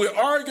one. So we're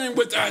arguing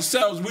with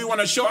ourselves. We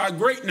want to show our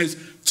greatness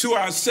to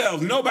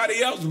ourselves.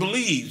 Nobody else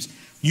believes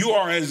you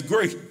are as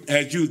great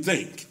as you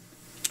think.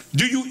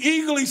 Do you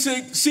eagerly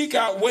seek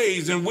out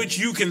ways in which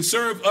you can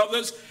serve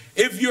others?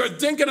 If you're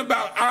thinking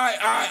about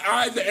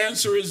I, the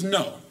answer is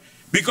no.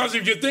 Because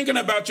if you're thinking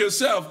about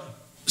yourself,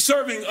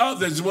 serving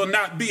others will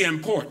not be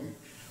important.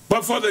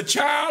 But for the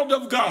child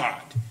of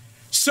God,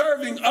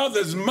 serving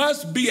others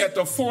must be at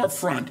the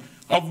forefront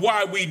of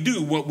why we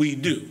do what we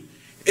do.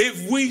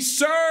 If we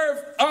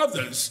serve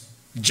others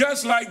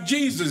just like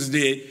Jesus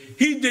did,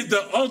 he did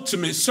the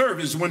ultimate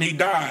service when he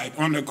died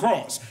on the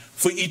cross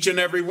for each and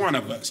every one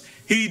of us.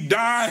 He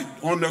died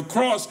on the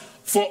cross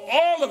for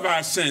all of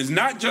our sins,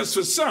 not just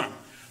for some,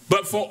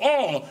 but for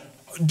all.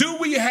 Do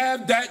we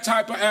have that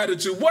type of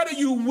attitude? What are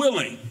you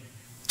willing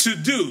to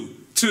do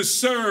to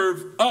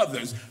serve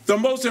others? The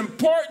most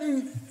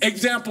important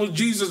example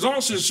Jesus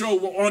also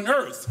showed on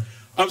earth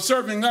of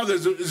serving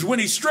others is when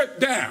he stripped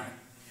down,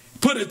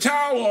 put a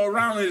towel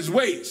around his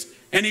waist,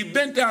 and he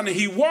bent down and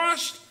he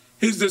washed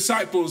his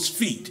disciples'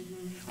 feet.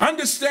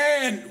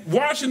 Understand,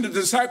 washing the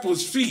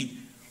disciples' feet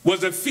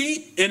was a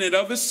feat in and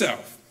of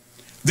itself.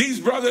 These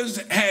brothers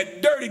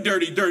had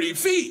dirty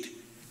feet.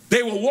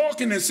 They were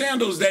walking in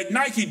sandals that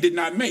Nike did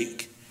not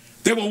make.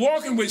 They were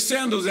walking with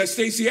sandals that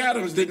Stacey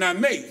Adams did not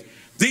make.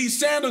 These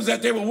sandals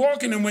that they were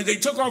walking in, when they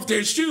took off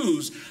their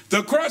shoes,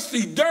 the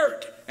crusty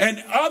dirt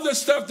and other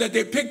stuff that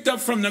they picked up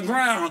from the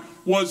ground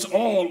was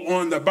all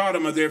on the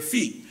bottom of their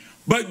feet.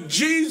 But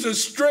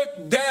Jesus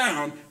stripped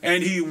down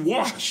and he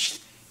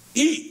washed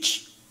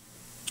each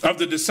of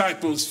the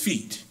disciples'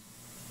 feet.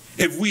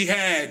 If we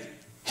had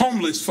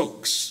homeless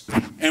folks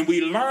and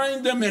we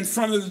lined them in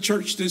front of the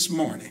church this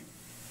morning,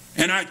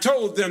 and I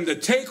told them to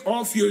take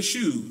off your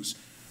shoes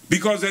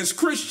because as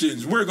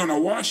Christians, we're going to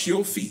wash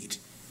your feet.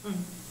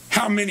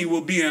 How many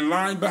will be in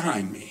line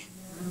behind me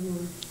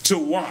to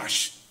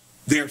wash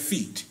their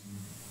feet?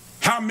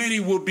 How many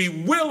will be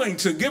willing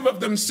to give of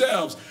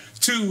themselves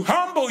to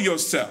humble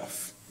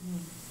yourself,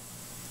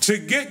 to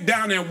get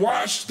down and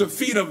wash the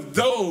feet of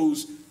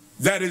those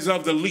that is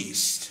of the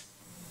least?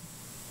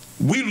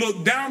 We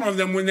look down on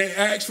them when they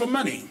ask for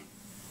money.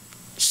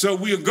 So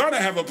we're going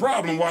to have a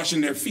problem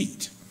washing their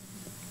feet.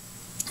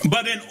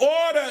 But in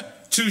order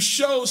to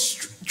show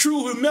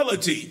true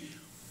humility,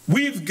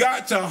 we've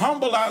got to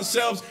humble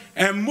ourselves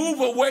and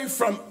move away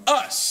from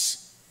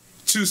us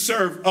to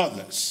serve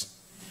others.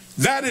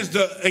 That is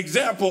the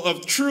example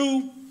of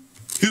true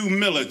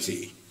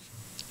humility.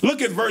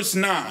 Look at verse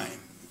 9.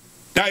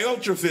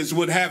 Diotrephes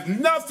would have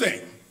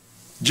nothing,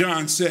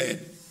 John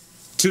said,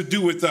 to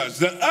do with us.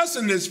 The us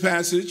in this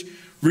passage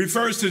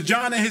refers to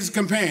John and his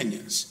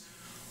companions.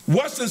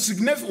 What is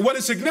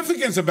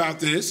significant about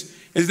this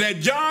is that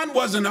John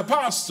was an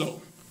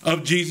apostle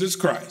of Jesus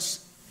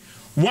Christ,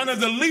 one of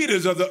the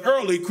leaders of the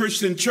early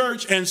Christian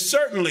church, and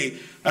certainly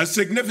a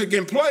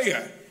significant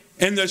player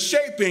in the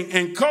shaping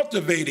and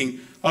cultivating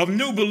of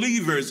new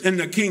believers in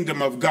the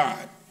kingdom of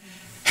God.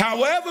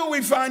 However,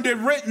 we find it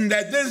written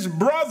that this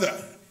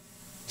brother,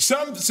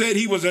 some said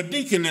he was a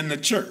deacon in the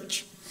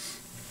church.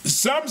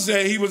 Some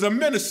say he was a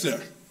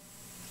minister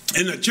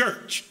in the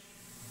church.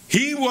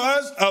 He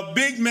was a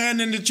big man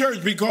in the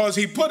church because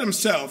he put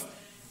himself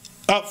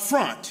up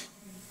front.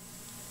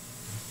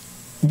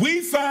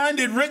 We find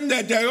it written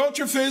that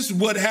Diotrephes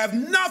would have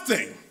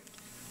nothing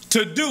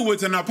to do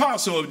with an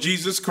apostle of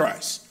Jesus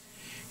Christ.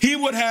 He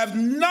would have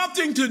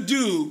nothing to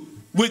do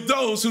with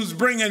those who's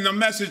bringing the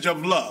message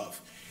of love.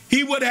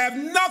 He would have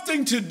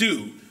nothing to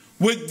do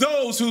with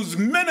those who's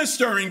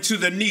ministering to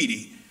the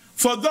needy,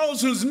 for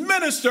those who's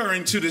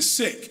ministering to the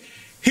sick.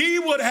 He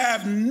would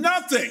have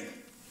nothing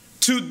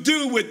to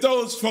do with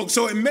those folks.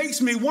 So it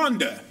makes me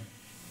wonder,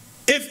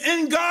 if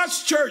in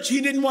God's church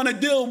he didn't want to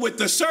deal with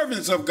the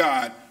servants of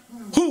God,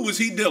 who was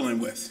he dealing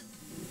with?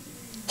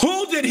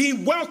 Who did he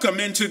welcome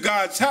into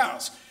God's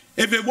house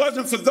if it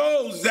wasn't for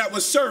those that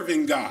were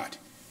serving God?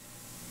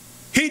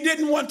 He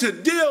didn't want to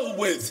deal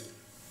with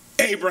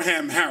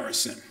Abraham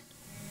Harrison.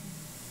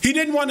 He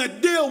didn't want to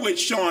deal with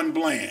Sean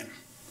Bland.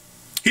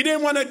 He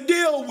didn't want to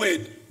deal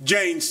with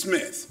Jane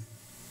Smith.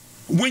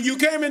 When you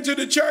came into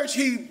the church,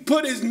 he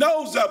put his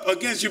nose up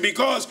against you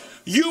because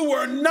you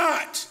were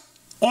not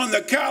on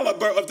the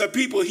caliber of the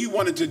people he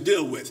wanted to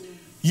deal with.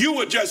 You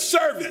were just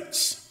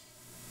servants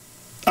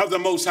of the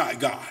Most High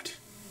God.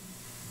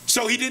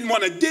 So he didn't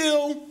want to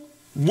deal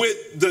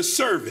with the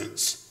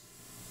servants.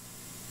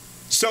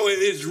 So it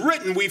is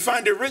written, we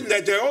find it written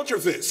that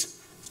Diotrephes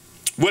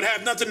would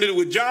have nothing to do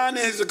with John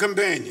and his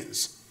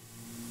companions.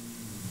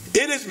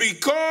 It is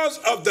because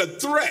of the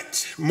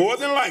threat, more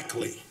than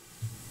likely,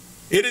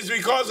 it is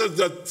because of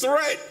the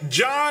threat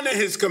John and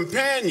his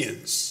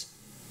companions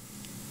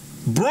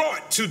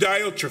brought to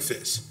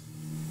Diotrephes.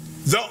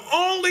 The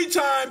only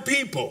time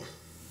people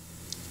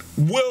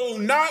will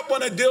not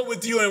want to deal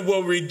with you and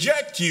will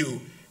reject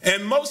you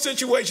in most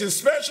situations,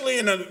 especially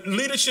in a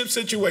leadership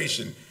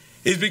situation,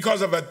 is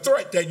because of a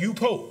threat that you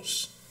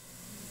pose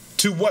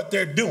to what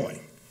they're doing.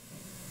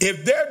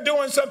 If they're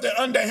doing something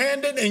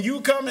underhanded and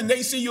you come and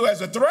they see you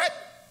as a threat,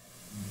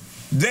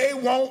 they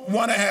won't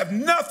want to have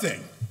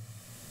nothing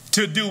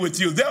to do with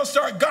you. They'll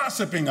start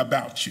gossiping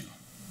about you.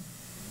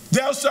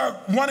 They'll start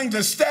wanting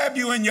to stab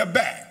you in your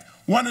back,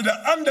 wanting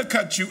to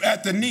undercut you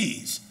at the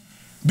knees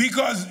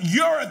because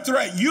you're a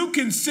threat. You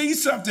can see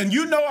something.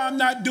 You know I'm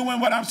not doing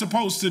what I'm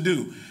supposed to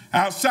do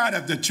outside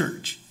of the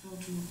church.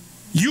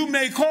 You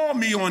may call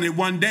me on it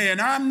one day and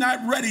I'm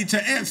not ready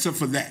to answer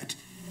for that.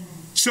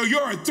 So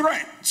you're a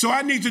threat. So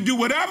I need to do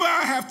whatever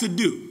I have to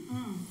do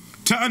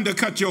to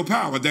undercut your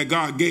power that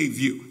God gave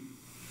you.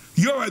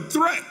 You're a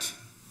threat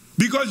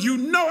because you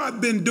know I've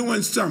been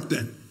doing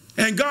something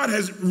and God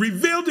has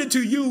revealed it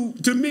to you,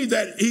 to me,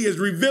 that he has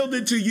revealed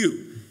it to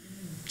you.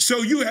 So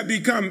you have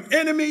become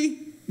enemy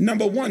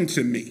number one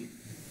to me.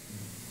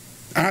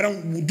 I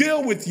don't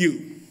deal with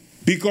you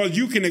because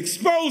you can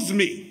expose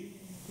me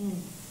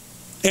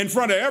in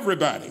front of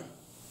everybody.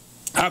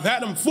 I've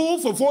had them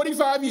fooled for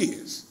 45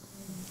 years.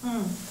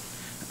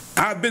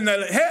 I've been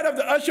the head of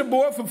the usher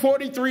board for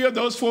 43 of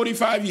those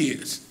 45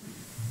 years.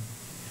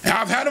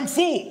 I've had them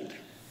fooled.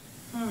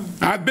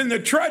 I've been the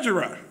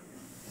treasurer.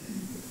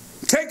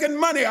 Taking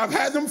money, I've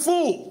had them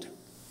fooled.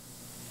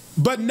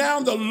 But now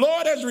the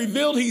Lord has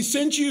revealed he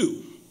sent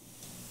you.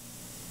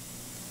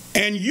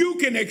 And you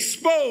can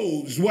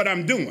expose what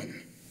I'm doing.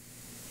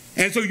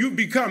 And so you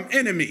become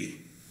enemy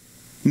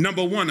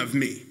number one of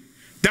me.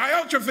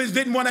 Diotrephes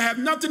didn't want to have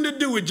nothing to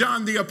do with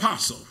John the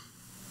Apostle.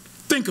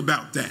 Think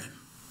about that.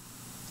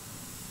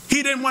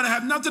 He didn't want to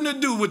have nothing to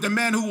do with the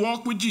man who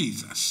walked with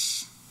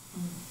Jesus.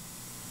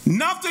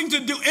 Nothing to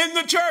do in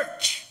the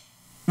church.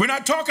 We're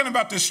not talking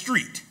about the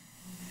street.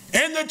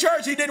 In the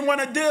church, he didn't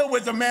want to deal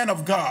with the man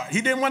of God.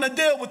 He didn't want to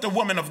deal with the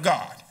woman of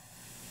God.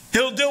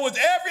 He'll deal with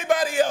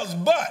everybody else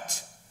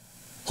but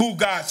who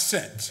God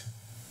sent.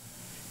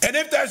 And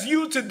if that's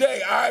you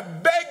today, I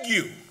beg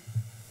you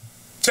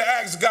to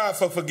ask God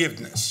for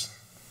forgiveness.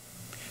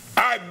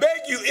 I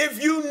beg you,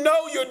 if you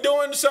know you're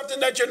doing something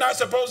that you're not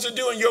supposed to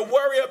do and you're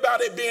worried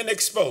about it being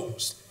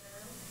exposed,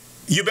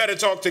 you better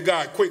talk to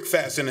God quick,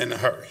 fast, and in a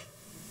hurry.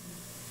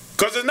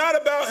 Because it's not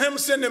about him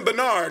sending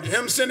Bernard,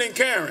 him sending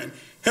Karen,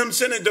 him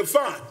sending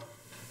Defont.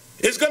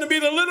 It's going to be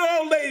the little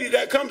old lady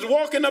that comes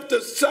walking up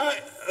the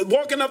side,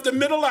 walking up the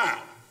middle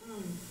aisle.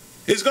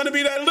 It's going to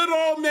be that little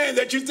old man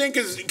that you think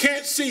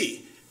can't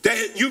see,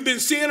 that you've been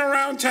seeing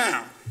around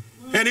town,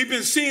 and he's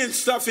been seeing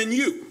stuff in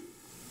you.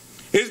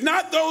 It's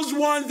not those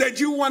ones that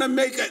you want to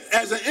make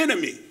as an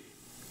enemy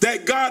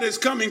that God is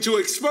coming to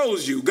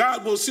expose you.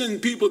 God will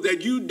send people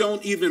that you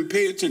don't even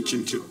pay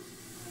attention to,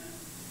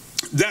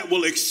 that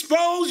will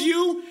expose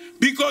you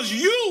because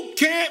you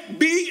can't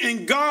be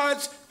in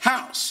God's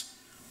house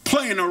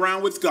playing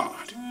around with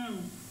God.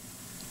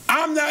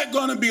 I'm not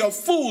going to be a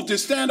fool to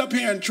stand up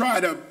here and try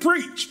to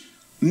preach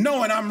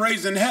knowing I'm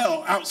raising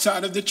hell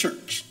outside of the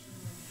church.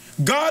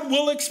 God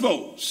will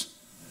expose.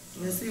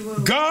 Yes, he will.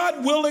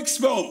 God will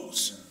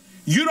expose.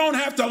 You don't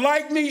have to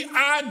like me.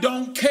 I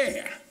don't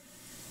care.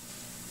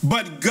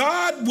 But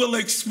God will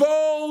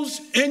expose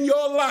in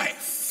your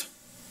life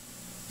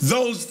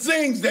those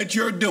things that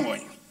you're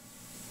doing.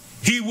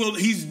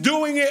 He's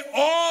doing it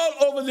all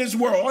over this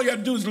world. All you have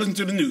to do is listen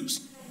to the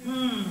news.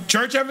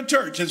 Church after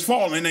church has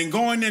fallen and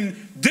going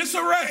in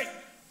disarray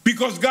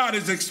because God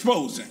is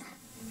exposing.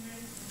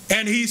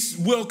 And he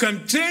will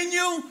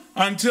continue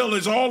until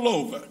it's all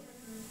over.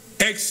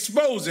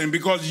 Exposing,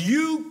 because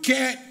you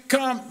can't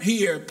come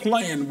here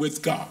playing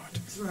with God.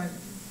 That's right.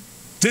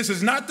 This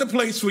is not the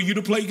place for you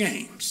to play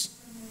games.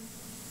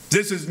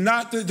 This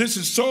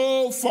is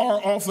so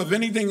far off of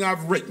anything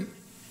I've written.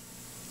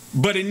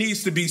 But it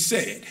needs to be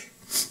said.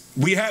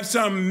 We have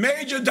some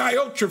major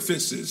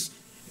Diotrephes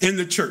in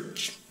the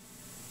church.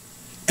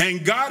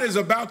 And God is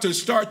about to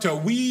start to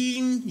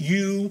wean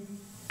you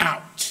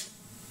out.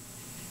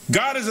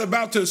 God is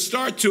about to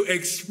start to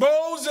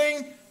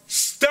exposing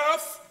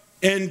stuff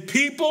and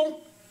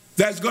people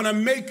that's going to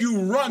make you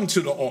run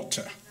to the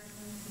altar.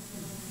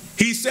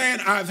 He's saying,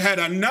 I've had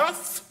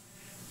enough.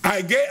 I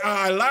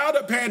allowed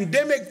a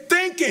pandemic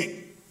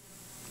thinking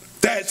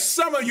that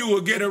some of you will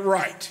get it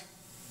right.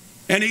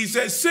 And he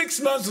said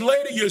 6 months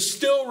later, you're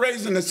still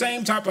raising the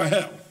same type of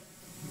hell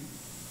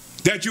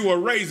that you were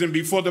raising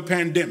before the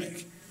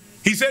pandemic.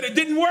 He said it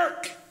didn't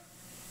work.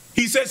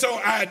 He said, so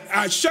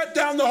I shut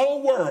down the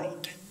whole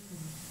world.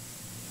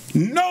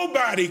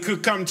 Nobody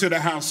could come to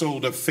the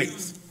household of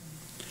faith.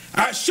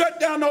 I shut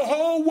down the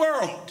whole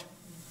world.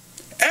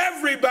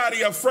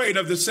 Everybody afraid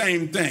of the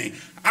same thing.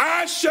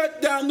 I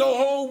shut down the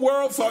whole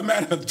world for a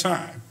matter of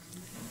time.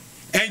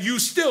 And you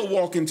still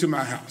walk into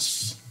my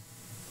house.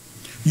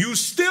 You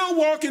still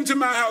walk into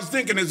my house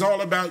thinking it's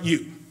all about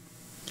you.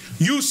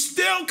 You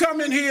still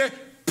come in here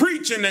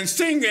preaching and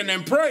singing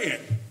and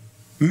praying,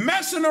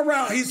 messing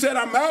around. He said,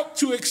 I'm out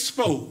to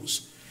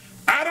expose.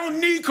 I don't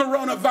need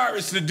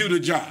coronavirus to do the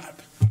job.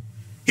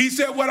 He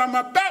said, what I'm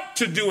about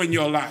to do in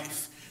your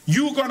life,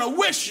 you're going to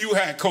wish you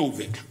had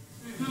COVID.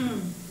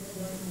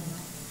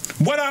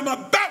 What I'm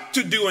about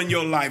to do in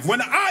your life,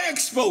 when I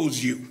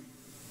expose you,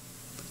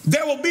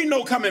 there will be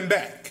no coming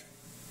back.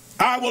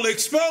 I will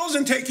expose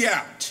and take you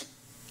out.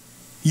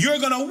 You're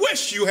going to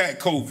wish you had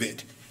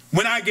COVID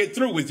when I get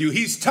through with you.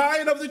 He's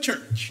tired of the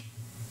church,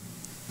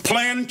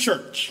 playing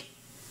church.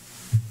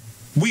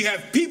 We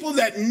have people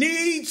that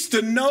needs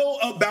to know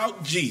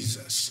about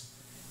Jesus.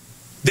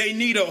 They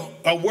need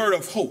a word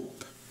of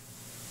hope,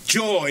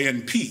 joy,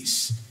 and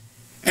peace.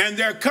 And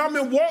they're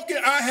coming walking.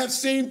 I have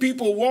seen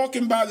people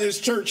walking by this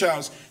church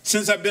house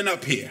since I've been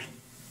up here.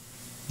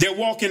 They're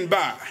walking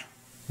by.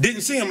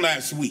 Didn't see them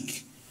last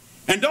week.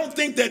 And don't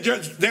think that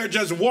they're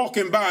just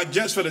walking by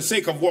just for the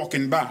sake of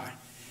walking by.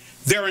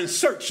 They're in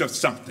search of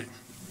something.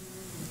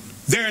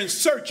 They're in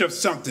search of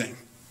something.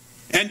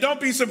 And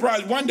don't be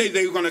surprised one day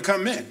they're going to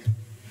come in.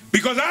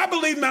 Because I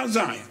believe Mount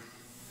Zion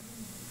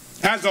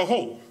as a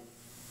whole.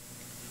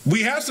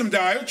 We have some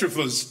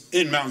Diotrephes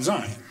in Mount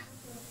Zion.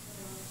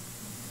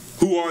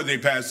 Who are they,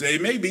 Pastor?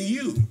 It may be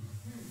you.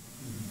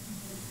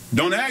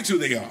 Don't ask who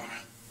they are.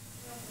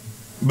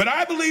 But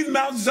I believe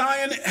Mount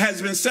Zion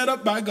has been set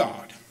up by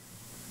God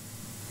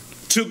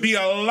to be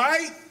a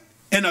light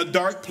in a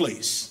dark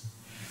place.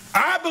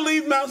 I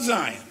believe Mount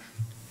Zion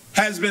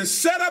has been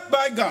set up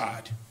by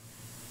God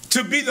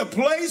to be the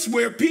place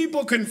where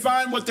people can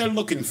find what they're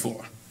looking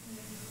for.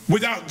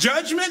 Without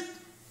judgment,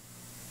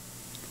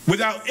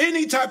 without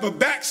any type of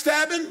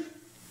backstabbing,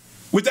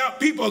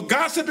 without people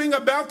gossiping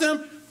about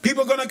them.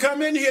 People are going to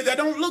come in here that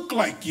don't look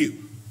like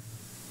you.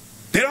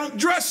 They don't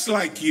dress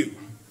like you.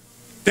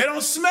 They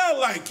don't smell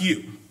like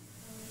you.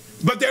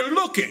 But they're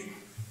looking.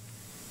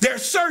 They're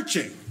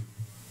searching.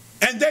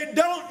 And they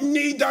don't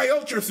need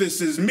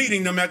Diotrephes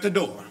meeting them at the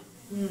door.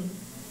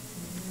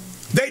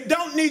 They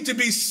don't need to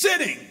be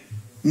sitting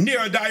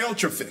near a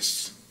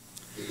Diotrephes.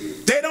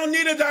 They don't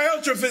need a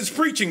Diotrephes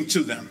preaching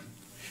to them,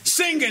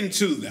 singing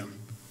to them.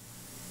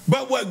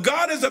 But what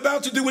God is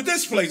about to do with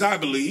this place, I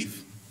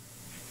believe,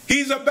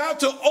 he's about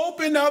to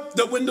open up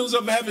the windows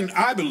of heaven,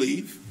 I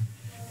believe,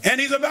 and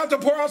he's about to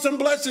pour out some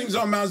blessings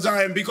on Mount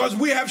Zion because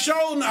we have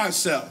shown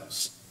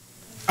ourselves,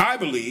 I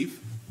believe,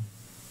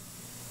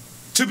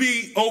 to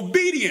be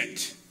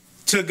obedient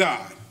to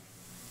God.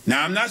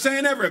 Now, I'm not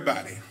saying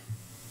everybody,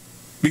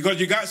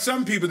 because you got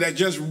some people that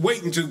just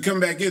waiting to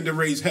come back in to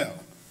raise hell.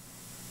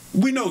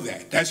 We know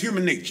that. That's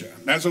human nature.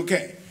 That's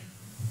okay.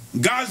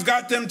 God's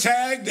got them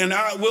tagged, and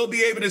I will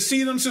be able to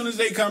see them as soon as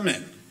they come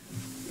in.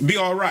 Be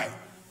all right.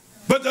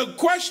 But the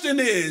question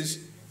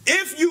is,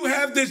 if you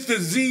have this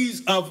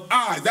disease of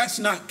I, that's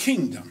not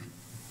kingdom.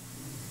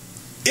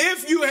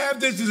 If you have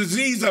this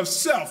disease of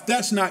self,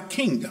 that's not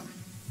kingdom.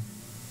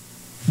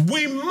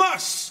 We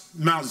must,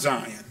 Mount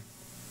Zion,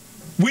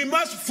 we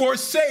must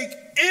forsake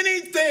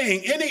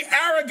anything, any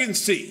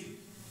arrogancy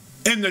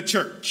in the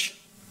church.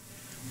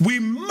 We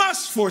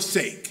must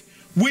forsake.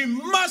 We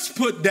must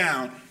put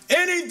down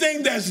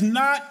anything that's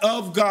not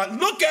of God.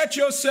 Look at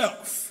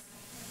yourself.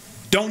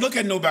 Don't look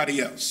at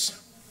nobody else.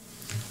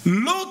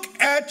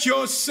 Look at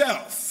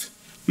yourself.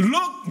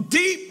 Look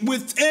deep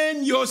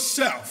within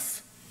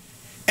yourself.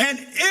 And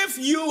if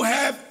you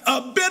have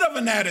a bit of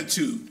an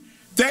attitude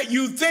that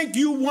you think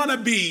you want to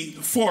be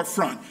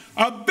forefront,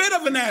 a bit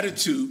of an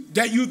attitude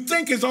that you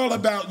think is all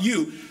about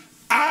you,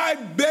 I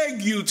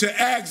beg you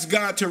to ask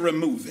God to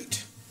remove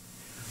it.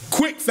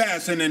 Quick,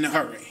 fast, and in a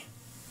hurry.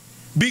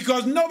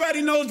 Because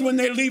nobody knows when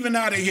they're leaving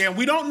out of here. And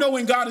we don't know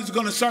when God is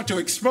going to start to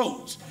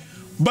expose.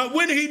 But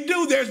when he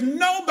do, there's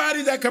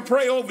nobody that can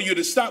pray over you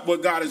to stop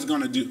what God is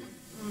going to do.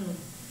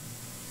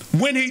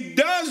 When he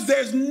does,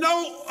 there's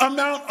no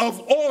amount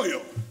of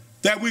oil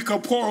that we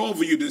can pour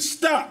over you to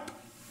stop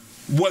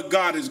what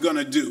God is going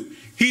to do.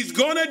 He's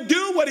going to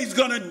do what he's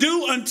going to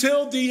do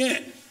until the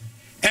end.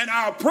 And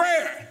our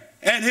prayer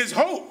and his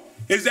hope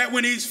is that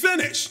when he's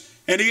finished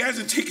and he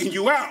hasn't taken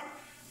you out,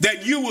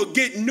 that you will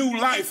get new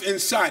life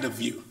inside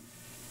of you.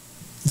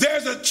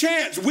 There's a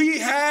chance. We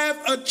have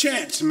a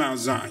chance, Mount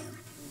Zion.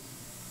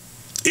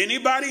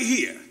 Anybody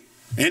here,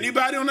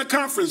 anybody on the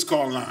conference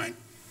call line,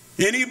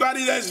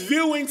 Anybody that's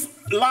viewing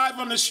live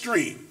on the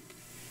stream,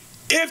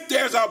 if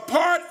there's a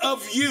part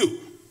of you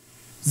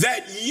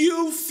that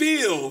you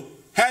feel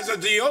has a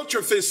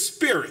Diotrephes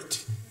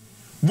spirit,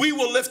 we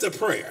will lift a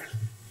prayer.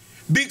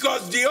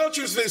 Because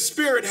Diotrephes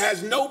spirit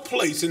has no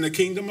place in the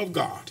kingdom of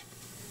God.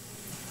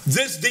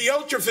 This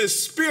Diotrephes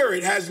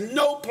spirit has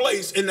no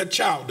place in the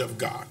child of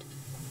God.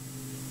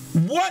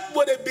 What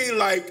would it be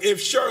like if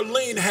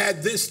Charlene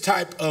had this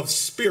type of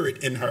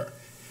spirit in her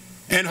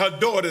and her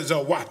daughters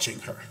are watching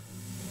her?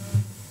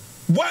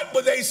 What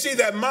would they see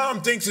that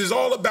mom thinks is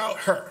all about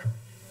her?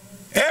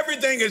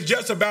 Everything is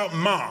just about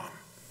mom.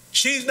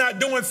 She's not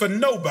doing for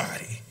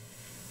nobody.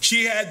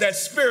 She had that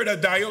spirit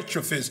of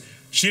Diotrephes.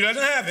 She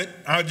doesn't have it.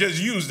 I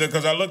just used it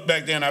because I looked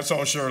back there and I saw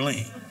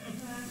Charlene.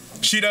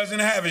 She doesn't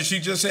have it. She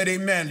just said,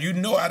 amen. You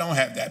know I don't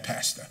have that,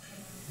 Pastor.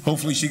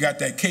 Hopefully she got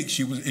that cake.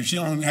 If she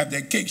don't have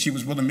that cake, she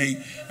was willing to make,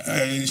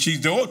 she's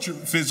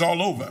Diotrephes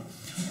all over.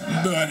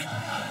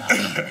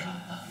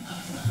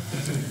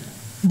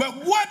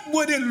 But what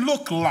would it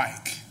look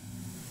like,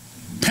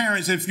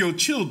 parents, if your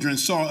children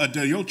saw a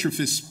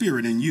Diotrephes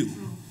spirit in you?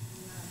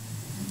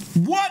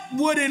 What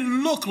would it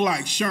look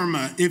like,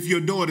 Sherma, if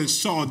your daughters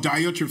saw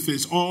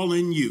Diotrephes all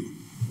in you?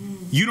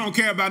 You don't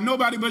care about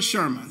nobody but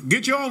Sherma.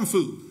 Get your own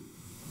food.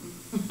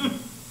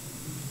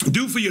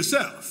 Do for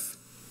yourself.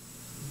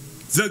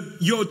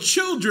 Your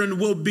children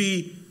will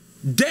be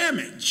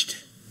damaged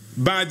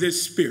by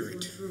this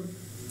spirit.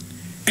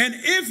 And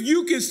if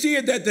you can see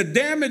it that the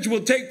damage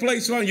will take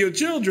place on your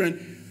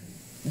children,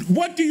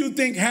 what do you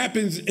think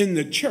happens in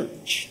the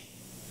church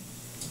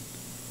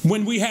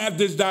when we have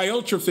this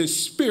Diotrephes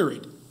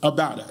spirit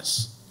about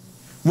us?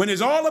 When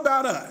it's all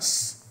about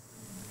us,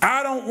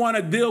 I don't want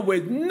to deal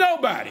with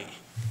nobody.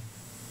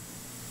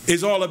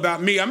 It's all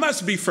about me. I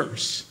must be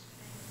first.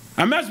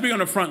 I must be on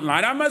the front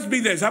line. I must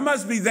be this. I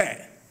must be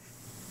that.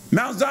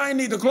 Mount Zion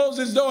need to close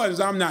its doors.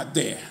 I'm not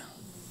there.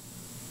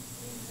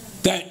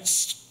 That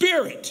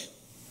spirit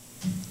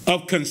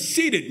of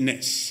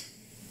conceitedness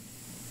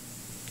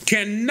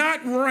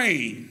cannot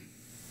reign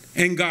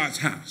in God's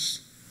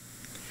house.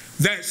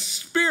 That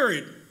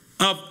spirit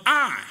of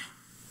I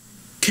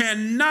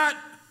cannot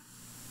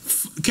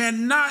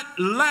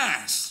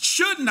last,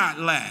 should not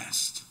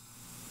last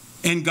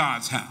in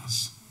God's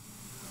house.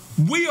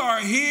 We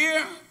are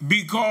here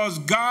because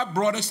God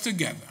brought us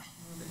together.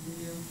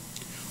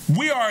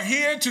 We are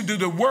here to do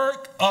the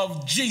work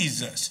of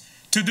Jesus,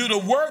 to do the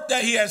work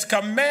that he has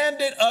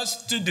commanded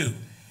us to do.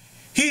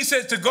 He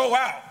says to go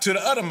out to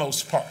the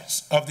uttermost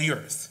parts of the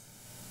earth.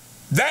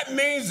 That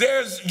means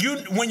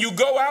when you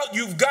go out,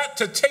 you've got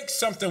to take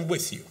something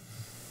with you.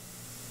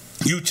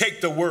 You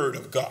take the word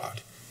of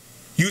God.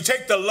 You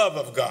take the love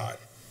of God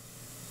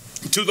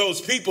to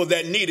those people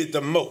that need it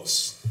the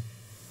most.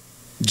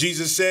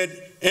 Jesus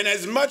said, and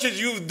as much as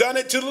you've done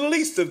it to the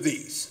least of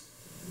these,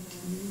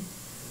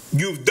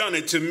 you've done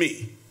it to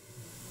me.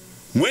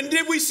 When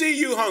did we see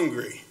you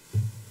hungry?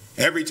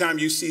 Every time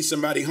you see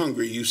somebody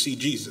hungry, you see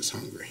Jesus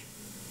hungry.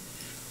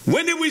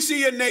 When did we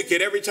see you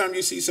naked? Every time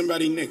you see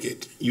somebody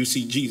naked, you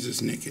see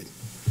Jesus naked.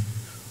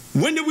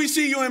 When did we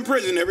see you in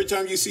prison? Every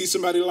time you see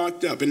somebody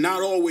locked up, and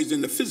not always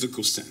in the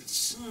physical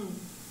sense.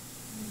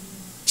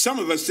 Some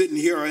of us sitting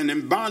here are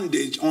in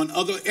bondage on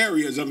other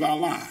areas of our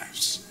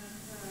lives.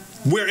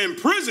 We're in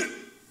prison.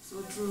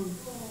 So true.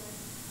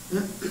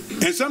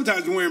 And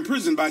sometimes we're in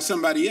prison by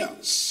somebody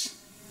else.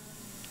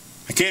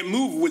 I can't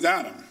move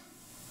without him.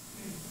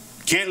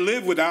 Can't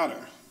live without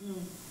her.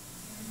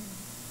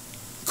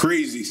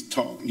 Crazy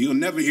talk. You'll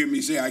never hear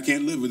me say I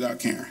can't live without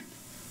Karen.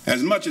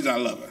 As much as I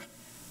love her.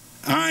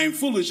 I am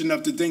foolish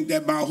enough to think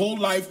that my whole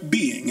life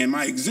being and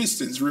my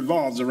existence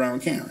revolves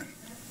around Karen.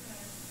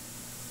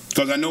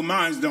 Because I know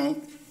mine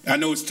don't. I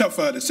know it's tough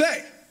for her to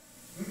say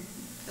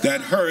that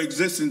her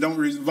existence don't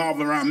revolve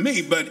around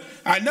me, but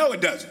I know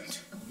it doesn't.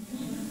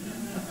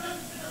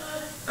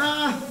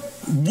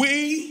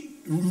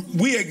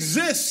 We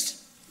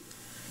exist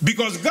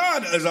because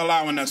God is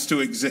allowing us to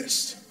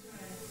exist.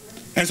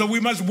 And so we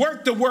must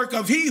work the work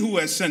of he who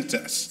has sent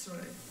us,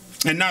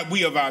 and not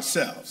we of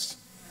ourselves.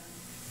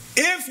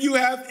 If you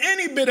have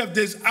any bit of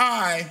this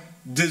eye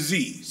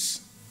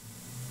disease,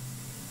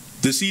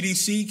 the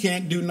CDC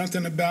can't do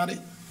nothing about it.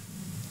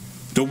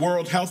 The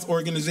World Health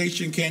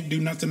Organization can't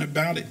do nothing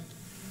about it.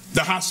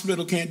 The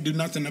hospital can't do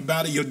nothing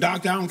about it. Your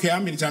doctor, I don't care how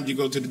many times you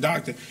go to the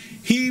doctor,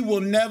 he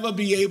will never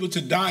be able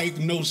to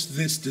diagnose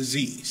this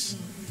disease.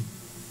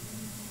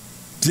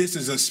 This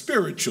is a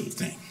spiritual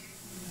thing.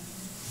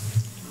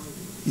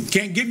 He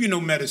can't give you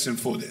no medicine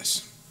for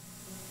this.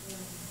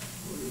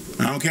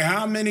 I don't care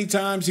how many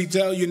times he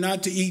tells you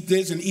not to eat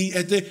this and eat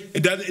at this,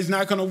 it's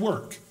not going to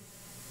work.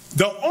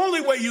 The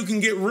only way you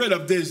can get rid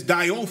of this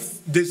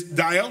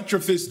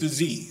Diotrephes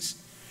disease,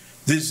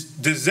 this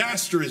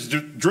disastrous,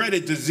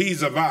 dreaded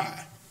disease of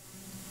I,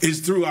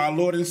 is through our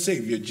Lord and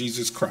Savior,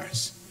 Jesus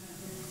Christ.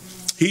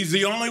 He's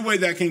the only way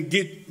that can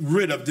get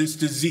rid of this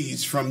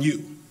disease from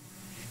you.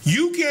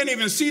 You can't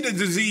even see the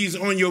disease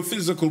on your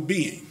physical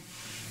being.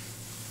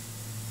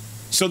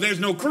 So there's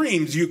no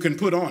creams you can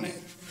put on it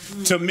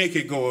to make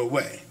it go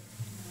away.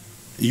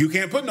 You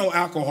can't put no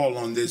alcohol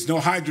on this, no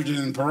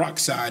hydrogen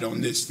peroxide on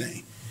this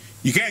thing.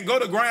 You can't go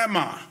to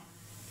grandma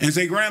and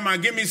say, Grandma,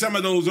 give me some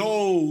of those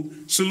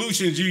old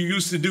solutions you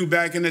used to do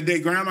back in the day.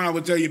 Grandma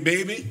would tell you,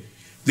 baby,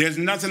 there's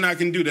nothing I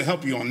can do to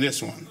help you on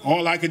this one.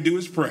 All I can do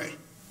is pray.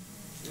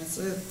 That's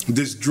it.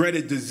 This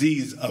dreaded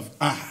disease of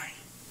I.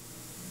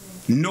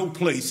 No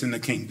place in the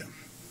kingdom.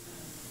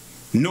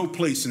 No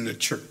place in the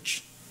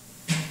church.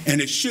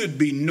 And it should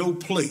be no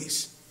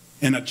place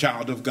in a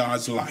child of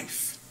God's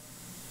life.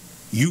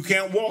 You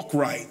can't walk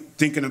right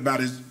thinking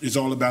about it's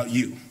all about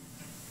you.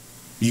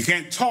 You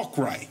can't talk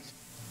right.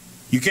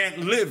 You can't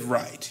live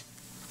right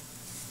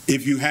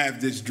if you have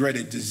this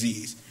dreaded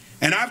disease.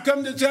 And I've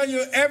come to tell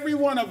you, every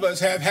one of us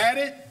have had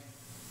it,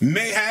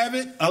 may have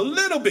it a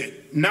little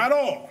bit, not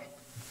all.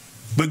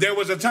 But there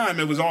was a time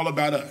it was all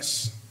about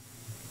us.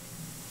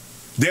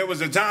 There was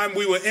a time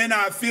we were in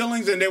our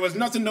feelings and there was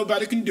nothing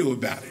nobody can do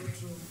about it.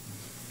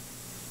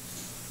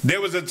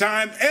 There was a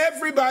time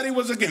everybody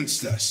was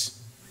against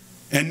us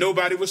and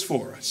nobody was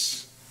for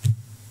us.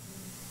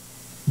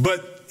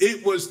 But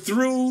it was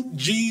through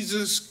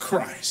Jesus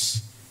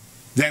Christ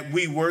that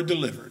we were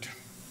delivered.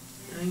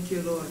 Thank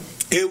you, Lord.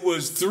 It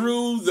was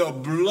through the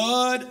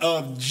blood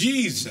of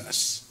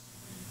Jesus,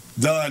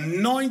 the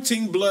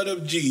anointing blood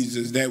of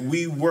Jesus, that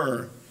we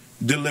were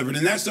delivered.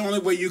 And that's the only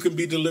way you can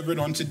be delivered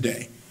on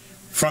today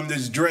from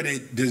this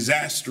dreaded,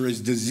 disastrous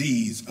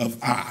disease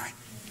of I,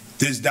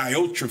 this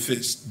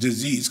Diotrephes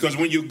disease. Because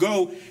when you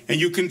go and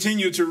you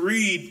continue to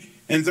read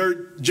in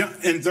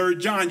 3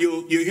 John,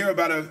 you'll hear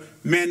about a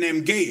man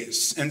named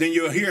Gaius, and then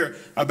you'll hear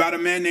about a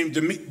man named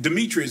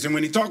Demetrius. And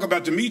when you talk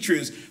about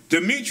Demetrius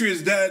did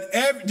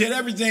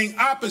everything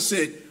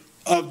opposite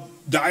of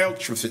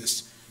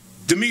Diotrephes.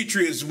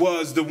 Demetrius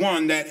was the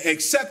one that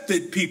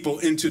accepted people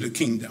into the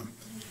kingdom.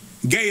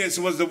 Gaius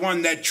was the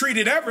one that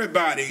treated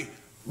everybody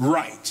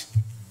right.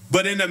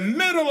 But in the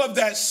middle of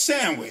that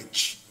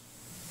sandwich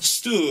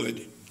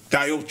stood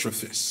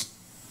Diotrephes.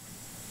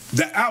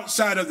 The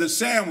outside of the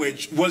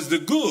sandwich was the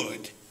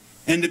good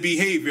and the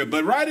behavior,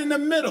 but right in the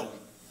middle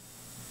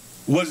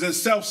was the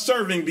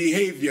self-serving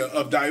behavior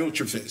of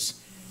Diotrephes.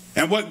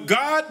 And what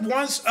God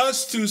wants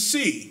us to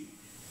see,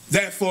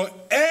 that for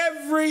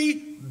every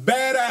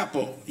bad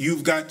apple,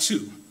 you've got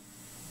two.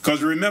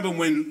 Because remember,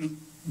 when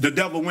the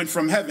devil went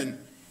from heaven,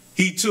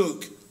 he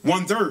took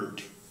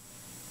 1/3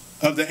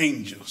 of the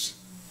angels.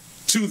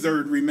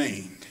 2/3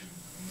 remained.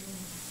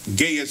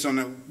 Gaius on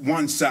the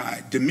one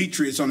side,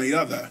 Demetrius on the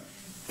other,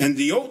 and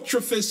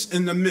Diotrephes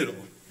in the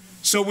middle.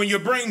 So when you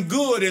bring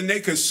good in, they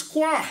could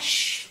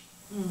squash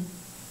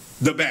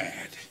the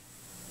bad.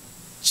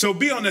 So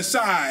be on the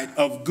side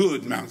of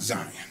good, Mount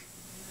Zion.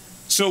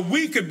 So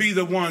we could be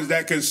the ones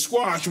that can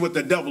squash what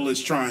the devil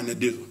is trying to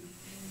do.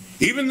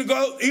 Even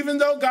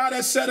though God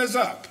has set us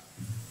up,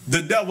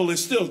 the devil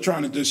is still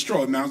trying to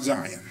destroy Mount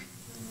Zion.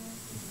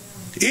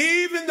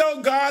 Even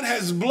though God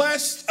has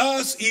blessed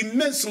us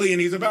immensely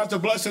and he's about to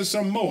bless us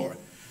some more,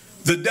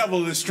 the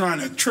devil is trying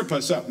to trip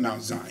us up,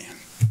 Mount Zion.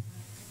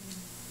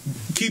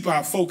 Keep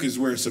our focus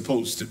where it's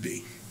supposed to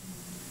be.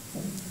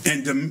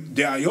 And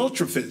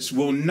Diotrephes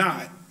will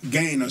not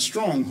gain a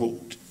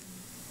stronghold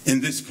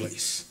in this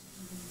place.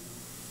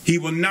 He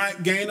will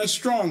not gain a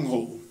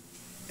stronghold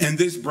in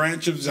this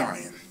branch of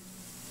Zion.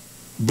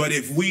 But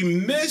if we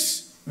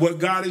miss what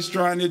God is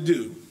trying to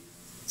do,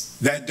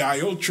 that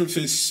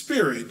Diotrephes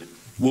spirit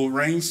will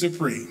reign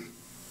supreme.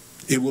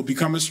 It will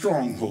become a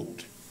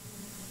stronghold,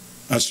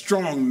 a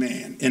strong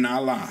man in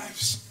our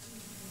lives.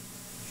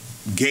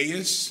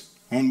 Gaius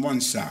on one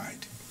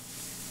side,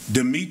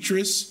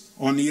 Demetrius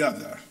on the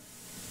other,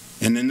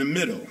 and in the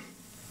middle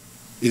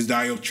is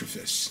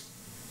Diotrephes.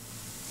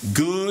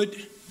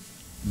 Good,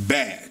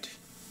 bad,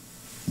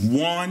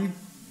 1,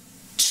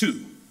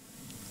 2.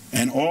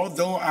 And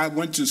although I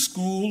went to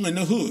school in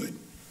the hood,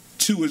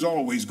 2 is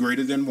always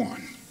greater than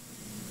 1.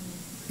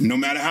 No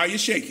matter how you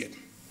shake it,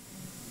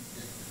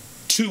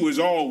 2 is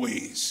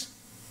always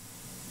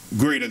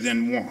greater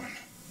than 1.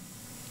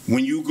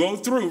 When you go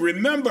through,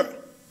 remember,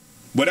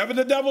 whatever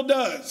the devil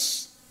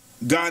does,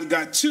 God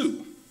got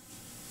 2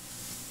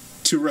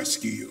 to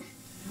rescue you.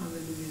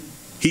 Hallelujah.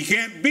 He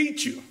can't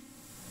beat you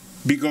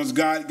because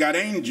God got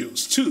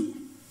angels, 2,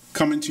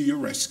 coming to your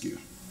rescue.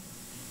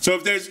 So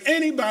if there's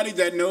anybody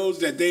that knows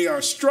that they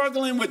are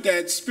struggling with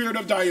that spirit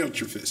of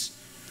Diotrephes,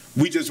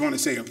 we just want to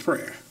say a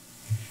prayer.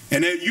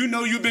 And if you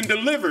know you've been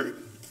delivered,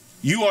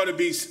 you ought to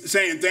be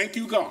saying, thank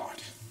you,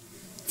 God,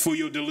 for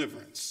your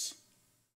deliverance.